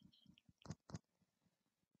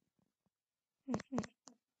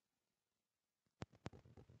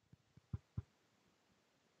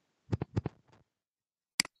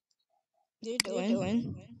 You're You're doing?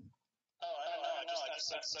 doing? Oh, I don't know. I just got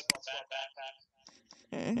stuck in this backpack.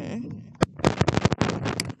 Mm. Mm.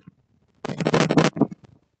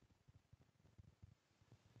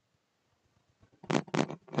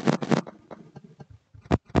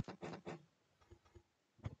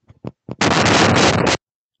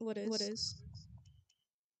 What What is? is?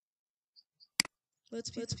 What's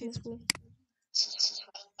What's peaceful? peaceful?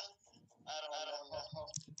 I don't know.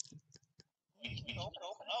 You can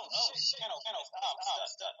open. Oh, shit. Stop. I'm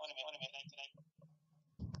stuck. Wait a minute.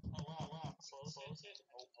 Oh, wow. Close it.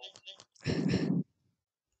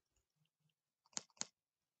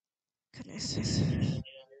 Goodness. Goodness.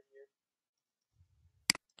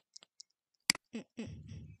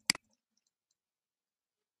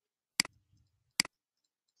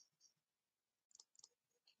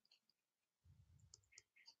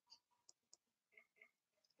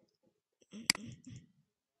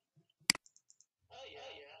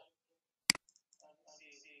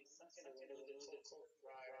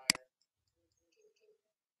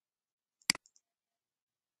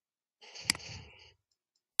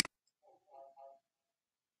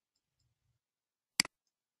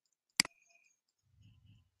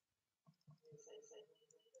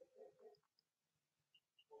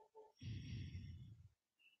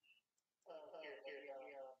 Here.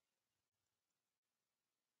 Yeah.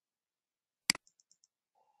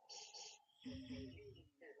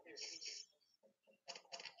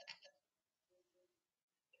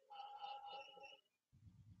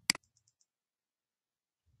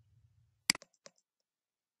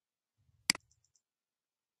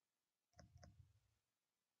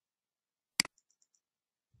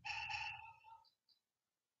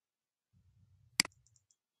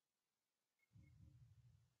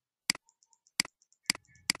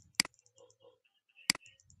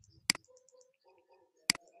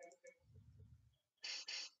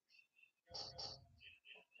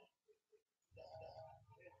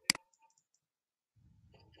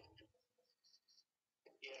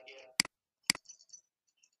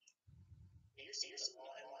 You're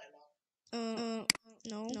small, Emma. Uh,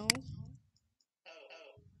 no. Oh.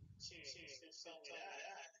 She told me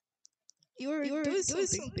that. You were doing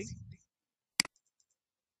something.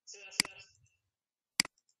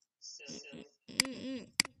 Silly. Mm-mm.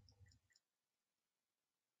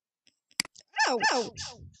 Ow!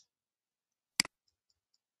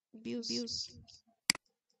 Abuse.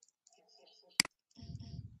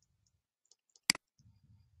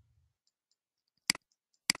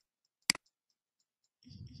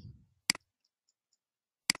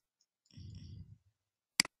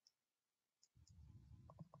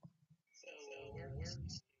 Where?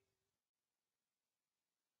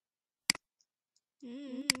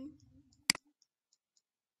 Mm-mm.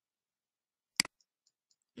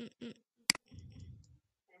 Mm-mm.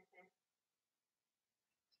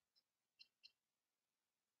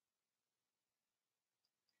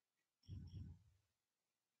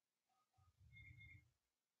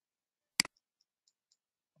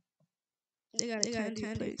 They got a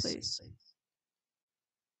candy place.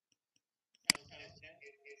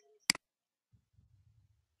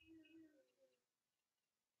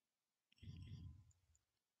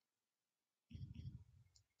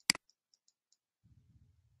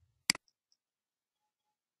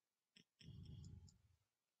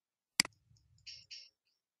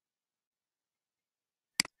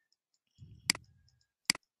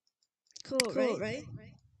 Cool, right?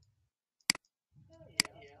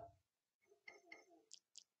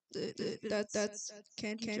 Yeah. That's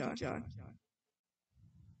candy jar.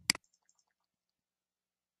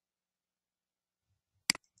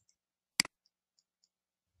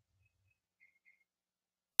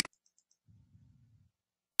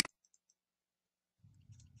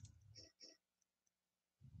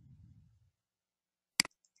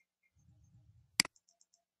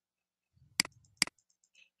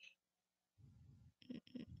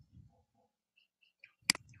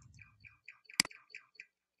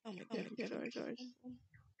 Oh my candy jars.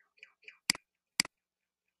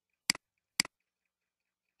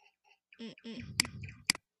 Mm-mm.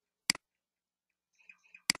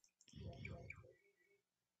 Yeah.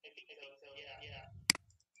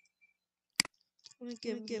 Wanna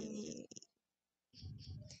give me?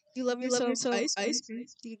 You love yourself ice cream?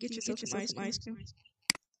 You can get yourself some ice cream. Darn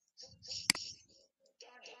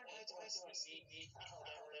it. Why do I still see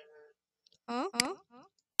whatever? Huh? What?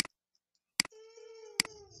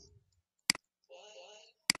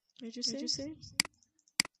 What'd you say?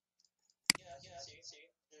 Yeah, I can see. Just.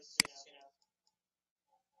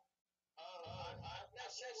 Oh, I'm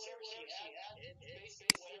not sure whatever she had. It's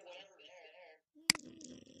basically whatever's there.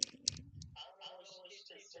 I don't know what she's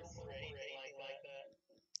for soap or anything like that.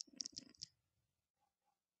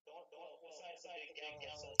 Don't besides the big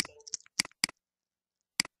gallon of soap.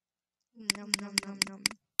 Nom nom nom nom.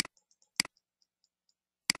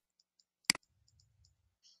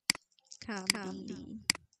 Candy.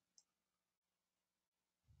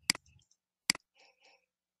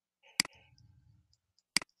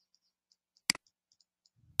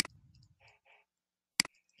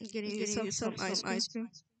 Getting yourself some ice cream.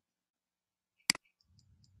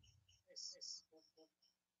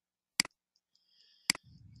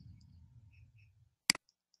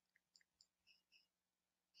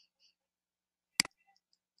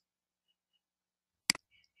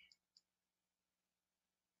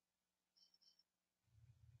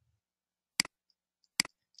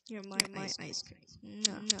 You're my ice cream.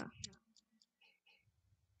 Nah.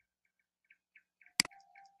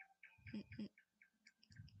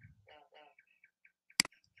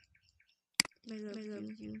 I love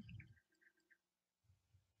you.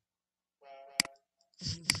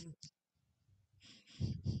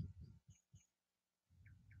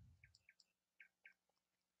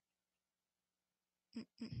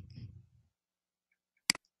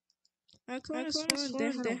 I could have sworn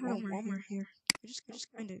they had a warmer here. I just can't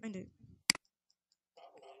find it.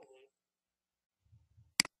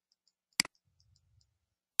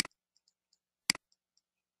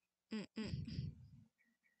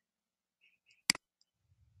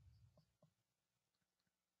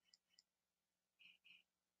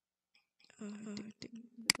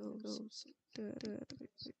 goes the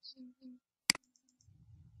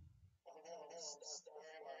Oh no,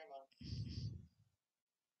 where am I?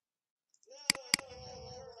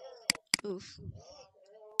 No! oof. Oh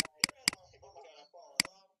my god, I'm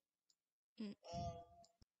falling. Mm.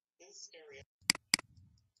 This is scary.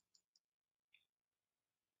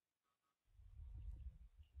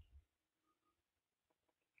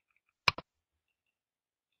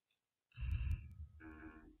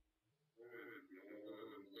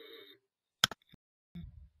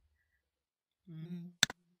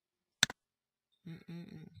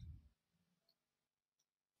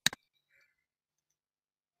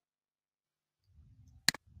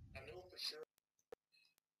 I know for sure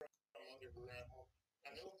I'm underground. I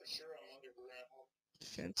know for sure I'm underground.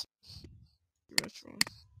 Fancy restaurant.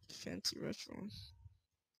 Fancy restaurant.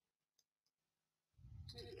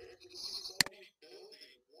 Dude, this is so big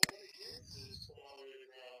building. What is this from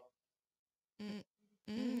underground? Mm.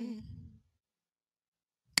 Mm.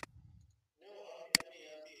 No, I'm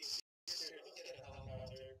being serious. Let me get a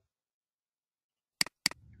helicopter.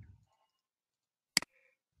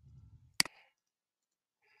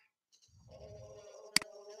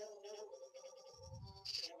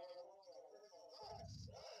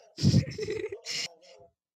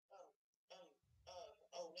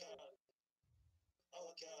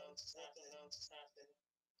 Oh god, what's happening? What's happening?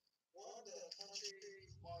 What the country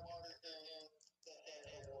market and the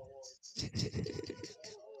awards?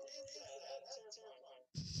 What is that? That's terrifying.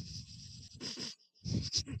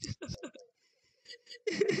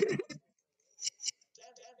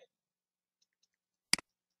 Damn it.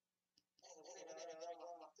 Okay, now I'm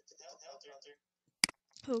going off the helicopter.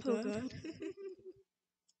 Oh god.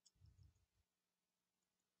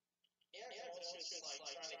 Yeah, I was just like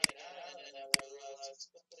trying to get out, and then I realized,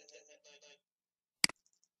 what the heck, like,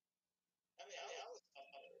 I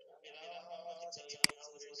can tell you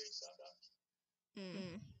all this weird stuff.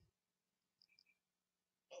 Mm.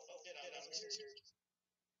 Oh, get out, I'm here.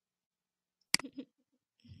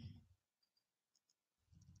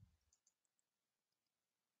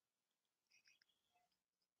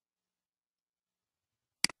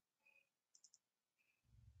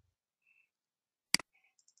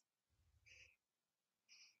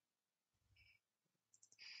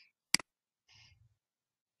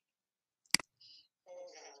 Oh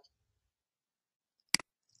god.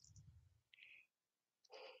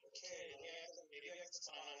 Okay, maybe I can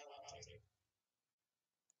find a helicopter.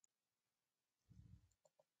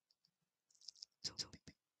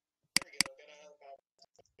 There we go, got a helicopter.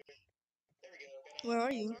 There we go, got a Where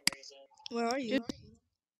are helicopter you? for some reason. Where are you?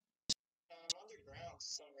 I'm underground for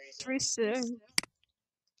some reason. Reset.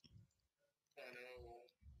 I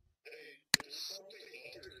know. Hey, there's something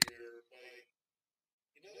under here. Like,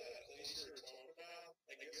 you know that place you were talking about?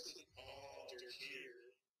 I guess it's under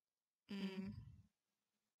here. Mm.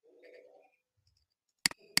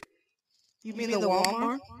 You mean the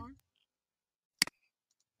Walmart? I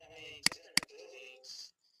mean, different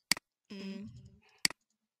buildings. Mm.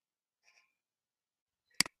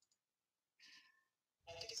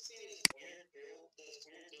 I can see this weird building,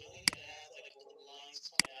 and it has like little lines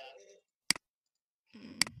coming out of it.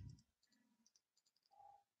 Mm.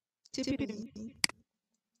 Tippity.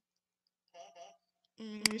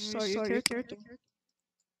 Huh? Restart your character.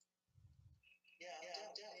 Yeah, I'm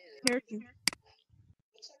down here. Character.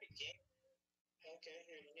 Looks like a game. Okay,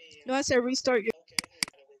 here, let me. No, I said restart your. Okay, here,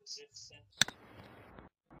 kind of exists.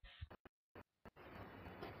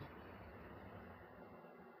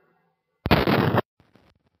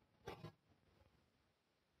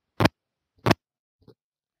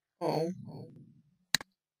 Oh.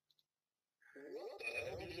 What the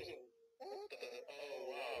hell? What the? Oh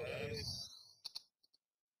wow, that is.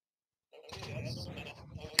 Okay, that's some.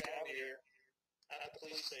 Okay, I'm here at the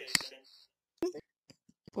police station.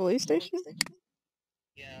 Police station?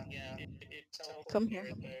 Yeah. It Come teleported me here.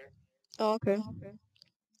 right there. Oh, okay.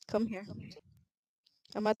 Come here.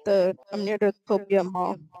 I'm near the Topia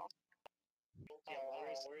Mall. Yeah,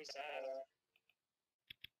 where's that?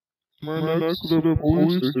 Right next to the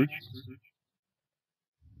police station.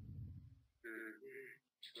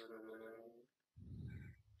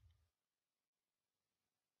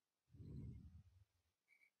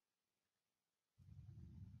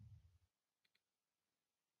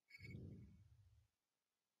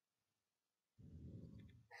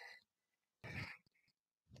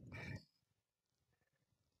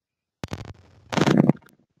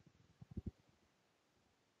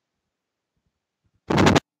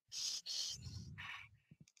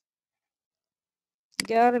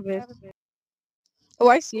 Get out of it. Oh,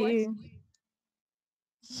 I see you.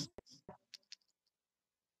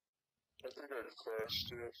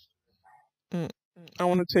 Mm. I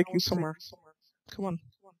want to take you somewhere. Come on.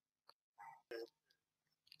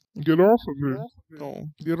 Get off of me. Oh,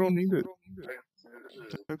 you don't need it.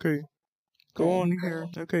 Okay, go on here.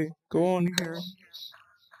 Okay, go on here.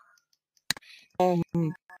 Um,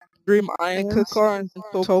 Dream Islands and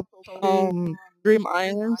Top. Dream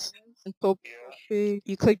Islands and Top.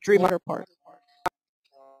 You click Dream Water Park.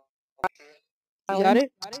 You got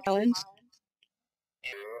it? Islands.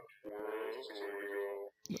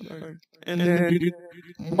 Okay. And then you do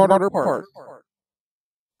Water Park.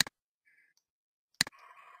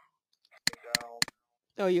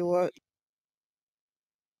 Oh, you what?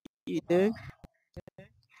 You did?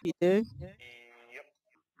 You did?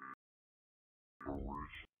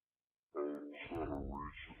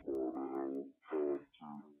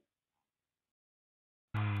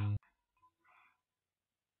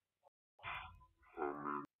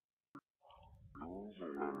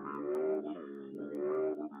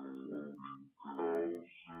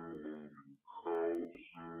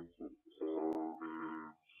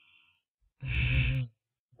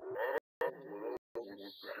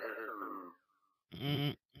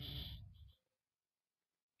 Mm.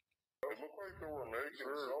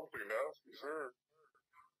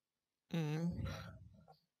 Mm.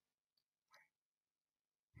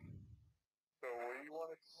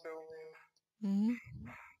 Mm.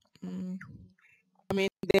 Mm. I mean,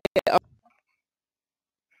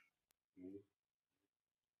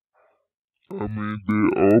 I mean,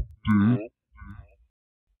 they update.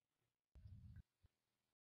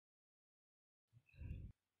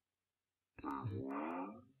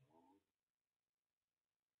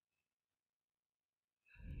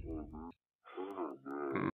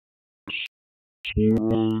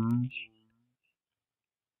 Swords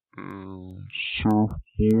and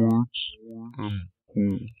surfboards and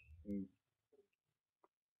pool.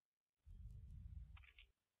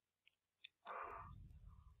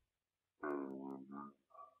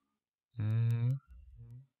 Mm.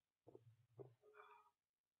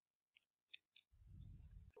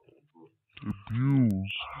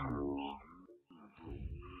 Abuse.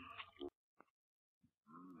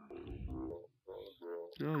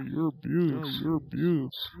 Yeah, you're abused. Yeah, you're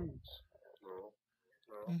abused.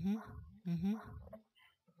 mhm, mhm,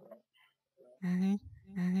 mhm,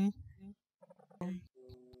 mhm.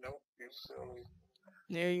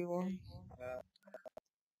 There you are.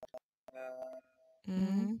 Mhm.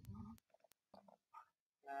 Mm-hmm.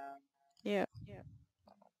 Yeah.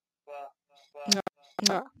 No.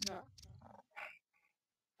 No.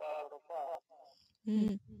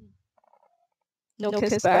 Mm. No No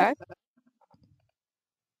kiss kiss back. back.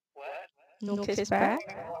 No No kiss kiss back. back.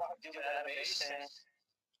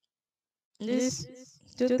 Just Just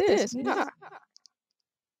do do this. this. Nah.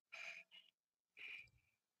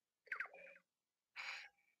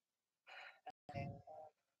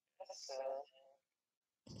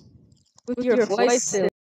 With With your your voice voice still.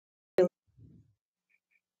 still.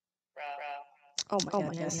 Oh my Oh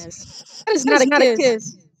my goodness. goodness. That is That not is a not a kiss.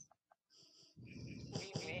 kiss.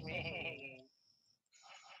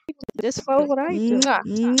 Just follow what I do. Mwah.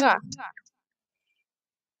 Mwah.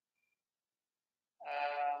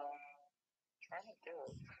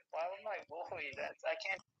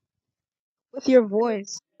 With your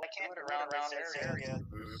voice.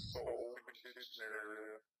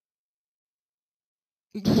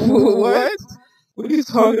 What? What are you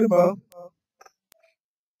talking about?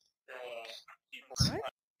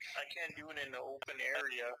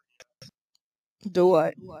 Do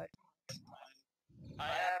what?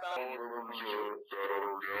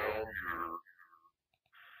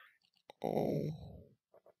 Oh.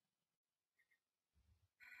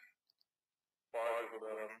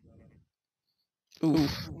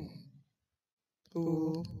 Oof.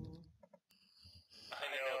 Ooh.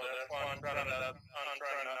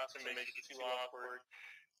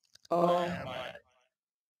 Oh.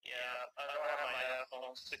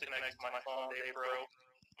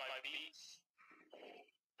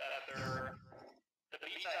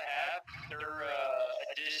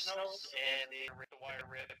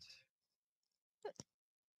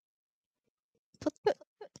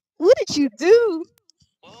 What did you do?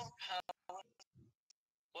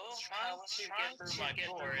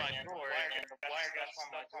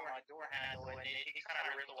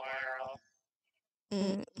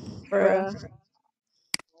 Mm, bruh. Bruh.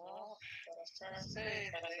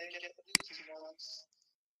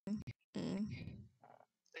 Mm.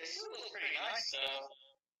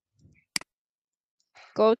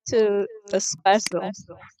 Go to a special.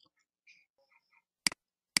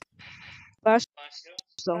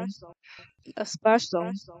 Special. A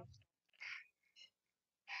special.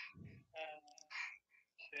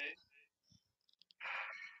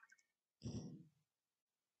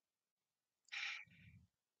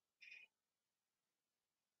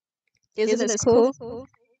 Isn't it cool? Okay,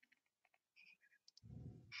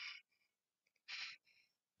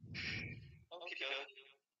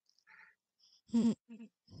 okay.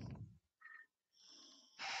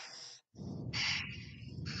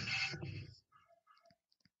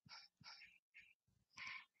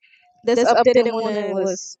 This updated one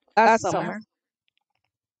was last summer.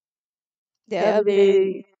 The other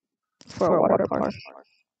day for a water park.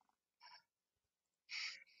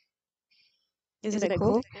 Isn't it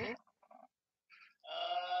cool?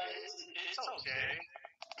 It's okay.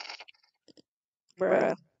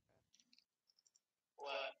 Bruh.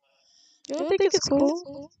 What? You don't think it's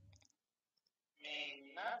cool? I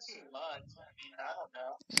mean, not too much. I mean, I don't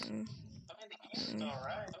know. Mm, I mean, the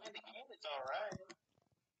game is alright.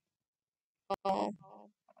 oh.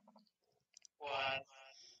 What?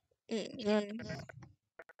 Mm, You sure mhm. about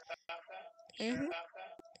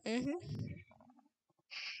that? Mhm.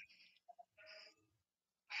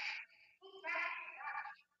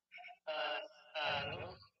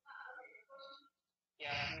 Look. Yeah,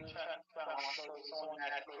 trying to show you someone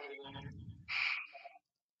naturally winner.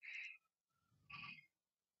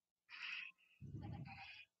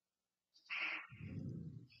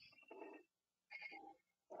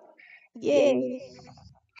 Yay.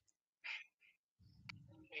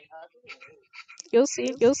 Wait, how do we move? You'll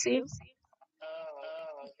see. You'll see. Okay, I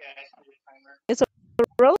see the timer. It's a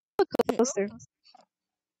roller coaster.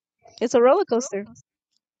 It's a roller coaster.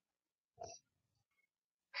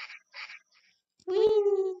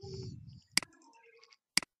 Whee!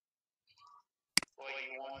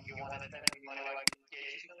 What you want to send me so I can get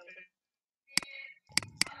you something?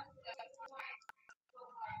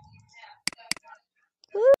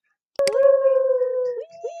 Woo!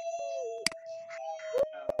 Whee!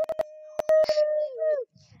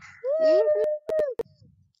 Um, Woohoo!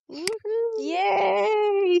 Woohoo!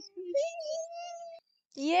 Yay!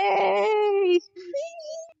 Yay!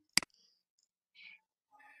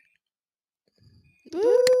 Woo!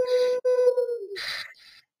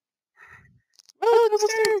 Roller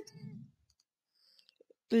coaster.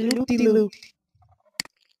 Loop de loop.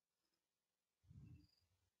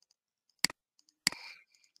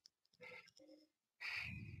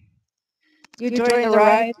 You join the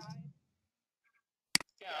ride.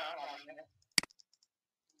 yeah, I'm on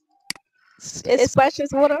it. It splashes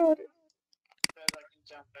water on it. Says I can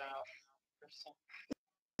jump out or something.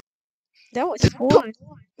 That was fun.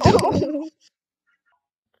 Oh.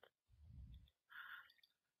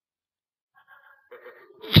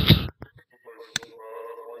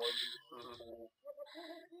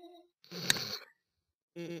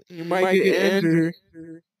 You might get injured.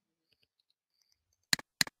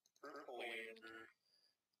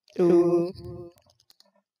 Ooh.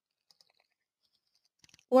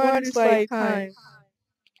 What is like time?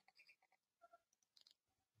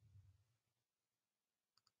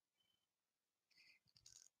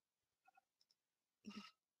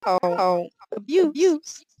 Oh,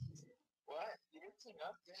 abuse. What? You didn't see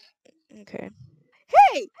nothing? Okay.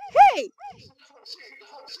 Hey, hey. Oh shoot,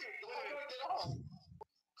 oh shoot, wait a minute, get off.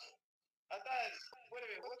 I thought, wait a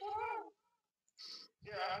minute, what's going on?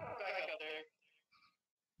 Here, I'm coming back up there.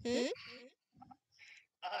 Hmm?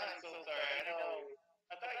 I'm so sorry, I didn't know.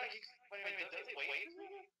 I thought you, wait a minute, does it wait for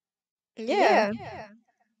me? Yeah. Here,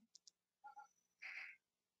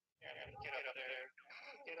 let me get up there.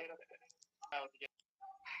 Get up there. How to get,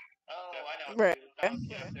 oh, I know what to Bruh. do. How to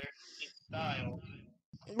get up there. In style.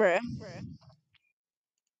 Bruh.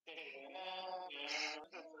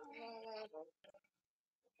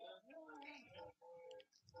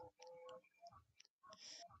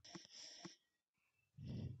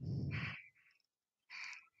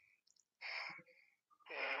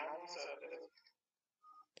 Okay, I'm almost up there.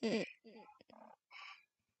 Mm.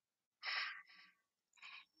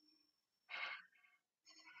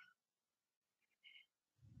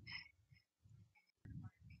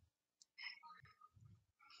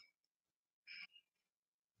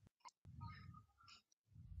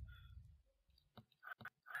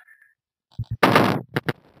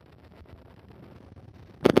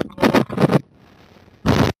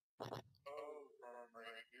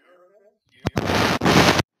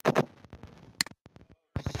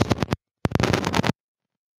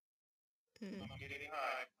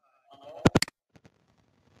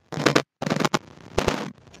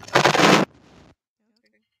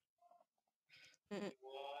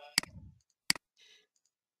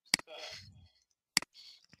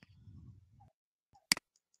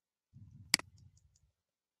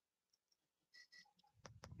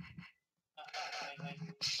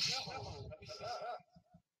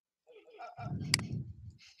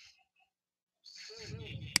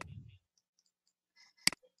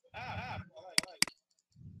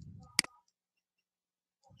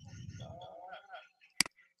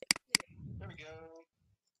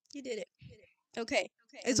 Okay,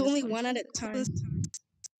 it's only one at a time.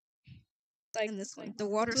 Like in this one, the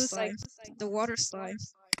water slide, the water slide,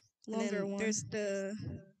 longer one. There's the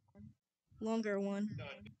longer one. So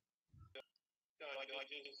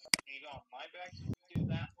do you go on my back to do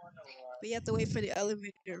that one or what? But you have to wait for the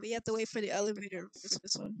elevator. But you have to wait for the elevator for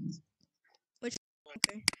this one. Which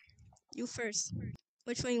okay? You first.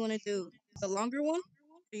 Which one you want to do? The longer one,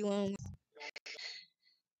 or you want?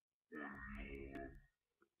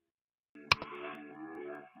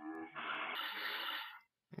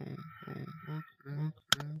 Okay.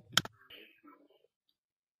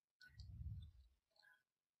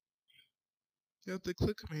 You have to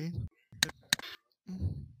click me.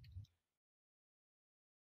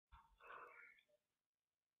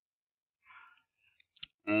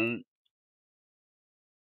 Oh,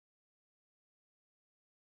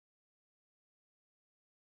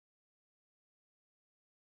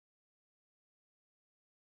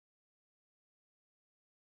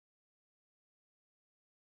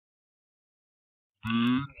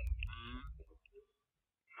 big.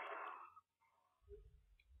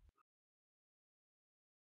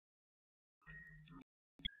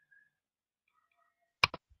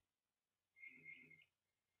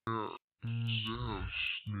 Yeah.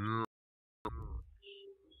 Yes.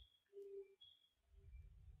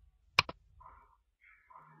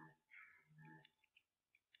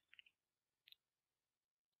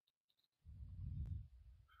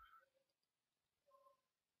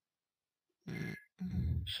 Yeah.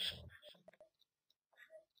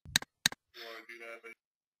 You want to do that, but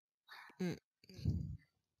Mm.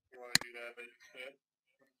 you want to do that, but you can't.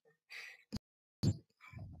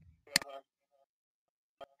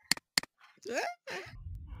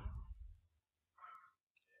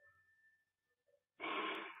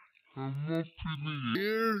 I'm up in the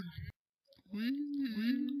air.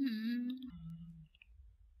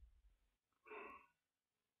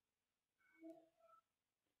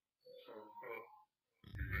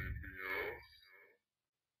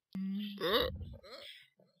 Uh,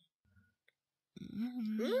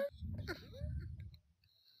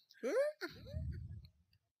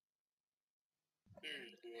 There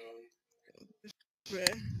you go. Bruh,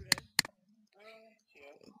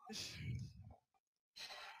 Yeah.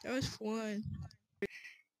 that was fun.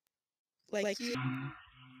 Like you.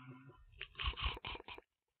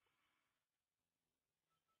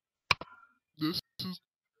 this is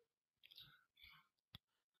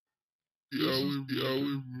the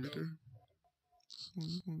elevator.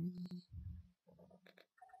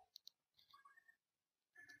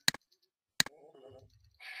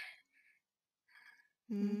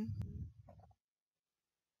 Mm.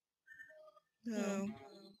 No,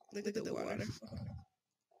 look at the waterfall.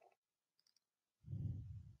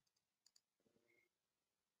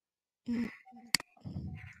 Mm.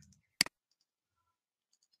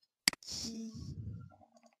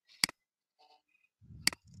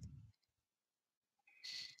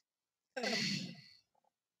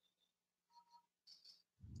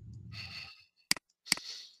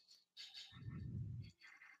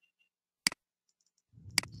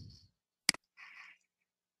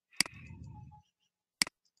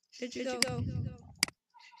 Did you go?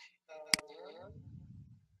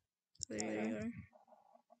 There you are.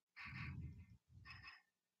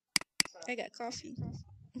 I got coffee.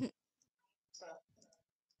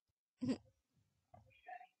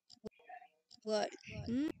 What?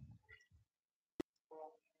 Mm.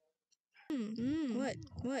 What?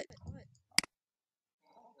 What?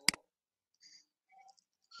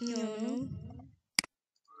 No.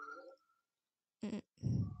 Mm.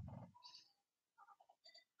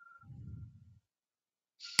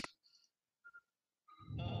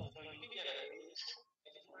 Oh, so you can get a.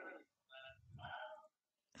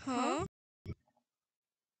 Huh?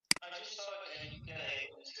 I just saw it and you can get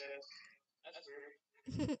a instead. That's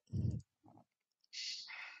weird.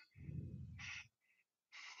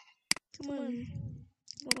 Come on,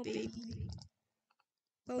 little baby.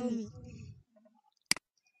 Follow me.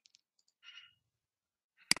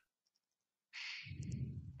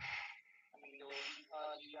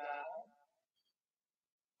 You got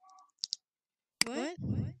What?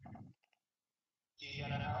 you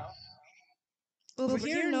got a house. Over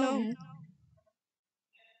here, no.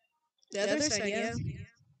 The other side, yeah.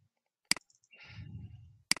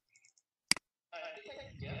 I think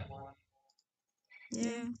I can get one.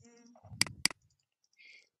 Yeah,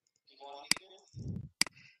 You want me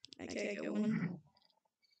to? I can't get one.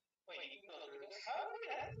 Wait, you can go through this. How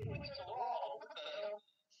did you went through the wall? What the hell?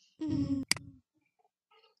 Mm.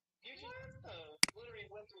 You just literally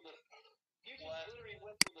went through the. You just literally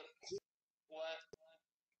went through the. What?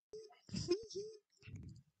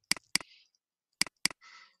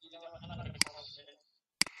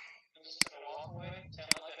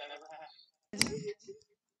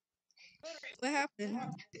 What happened?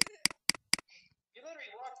 You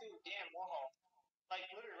literally walked through the damn wall. Like,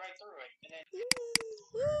 literally right through it. And then.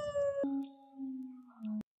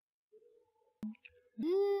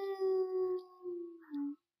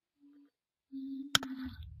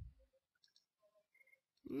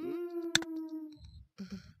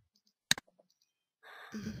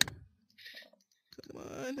 Come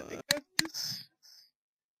on, I got this.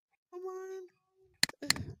 Come on.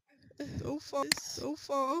 Don't fall. Don't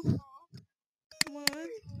fall. Come on.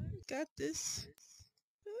 Got this.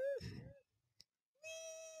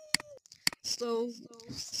 Slow.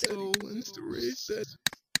 Slow. Wins the race.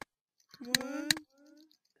 Come on.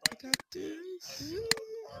 I got this.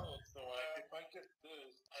 So, like, if I get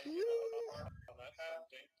this, I get a heart. Wow, that's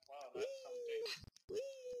something. Wow, that's something.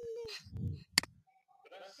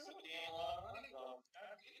 But that's still a damn lot of money, though.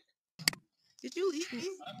 Did you leave me?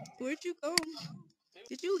 Where'd you go?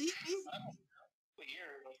 Did you leave me?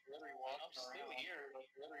 Here, like, literally walking around. I'm still here, like,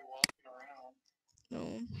 literally walking around.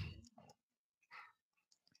 No.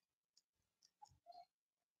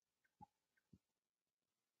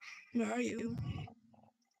 Where are you?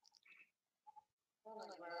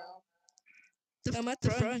 I'm at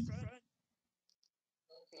the front.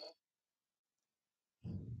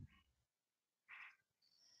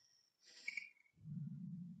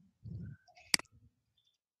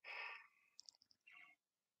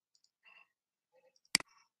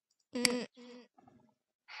 Mm.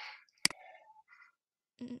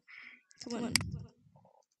 Come on.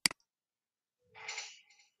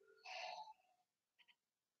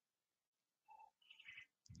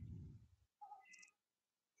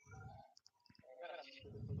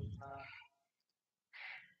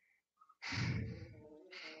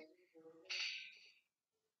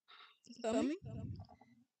 Coming?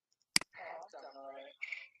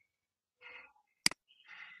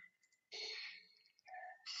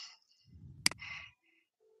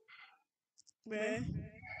 Where?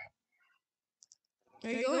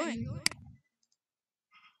 Where are you going?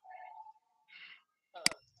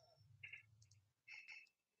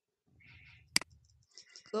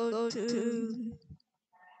 Go to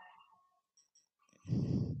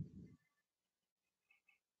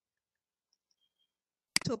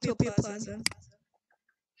Topia Plaza.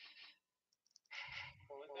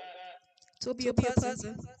 Topia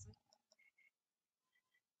Plaza.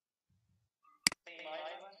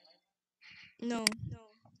 No,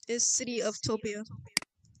 it's City of Topia.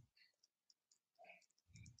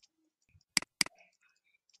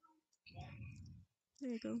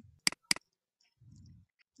 There you go.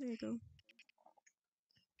 There you go.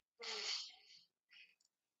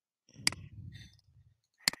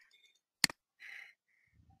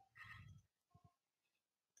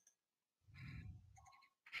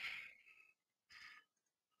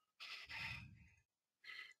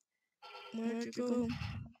 Where'd you go?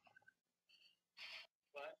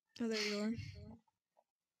 Oh, there you are.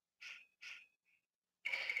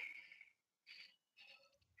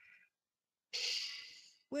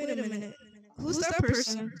 Wait a minute. Who's that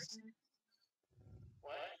person?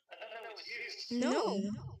 What? I thought that was you. No.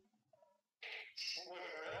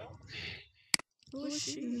 Well, Who is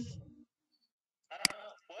she? I don't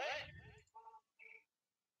know. What?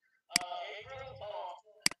 April?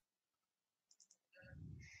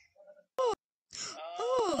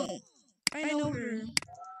 Oh, I know her.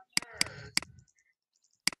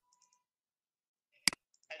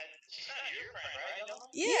 She's not your friend, right? No?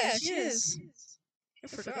 Yeah, she is. I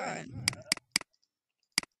forgot.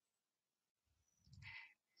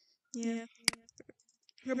 Yeah.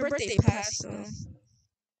 Her birthday passed, so. I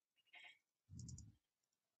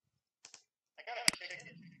got a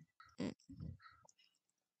chicken.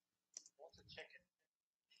 What's a chicken?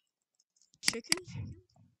 Chicken?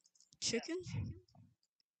 Chicken?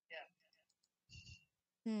 Yeah.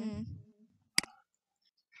 Hmm.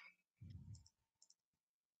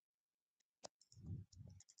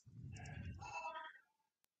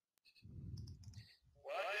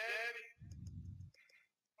 What,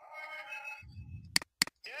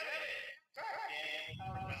 Daddy?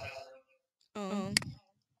 Um.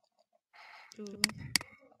 Ooh.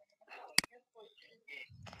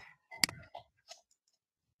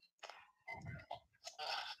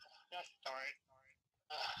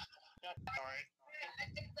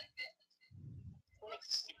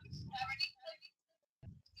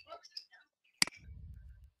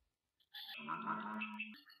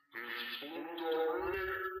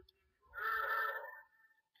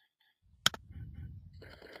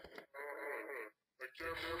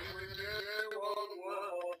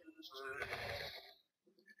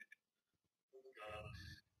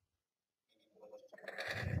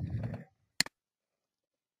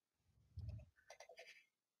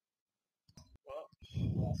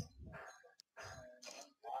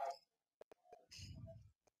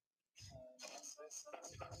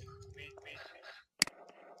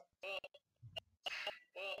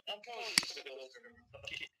 Where's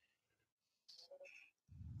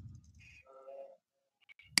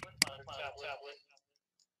my tablet?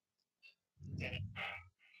 Damn it.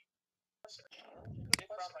 Did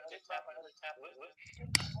my other tablet?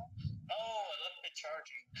 Oh, I left it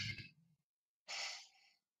charging.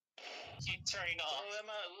 Keep turning off. Oh,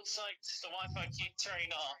 Emma, it looks like the Wi-Fi keep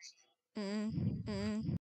turning off.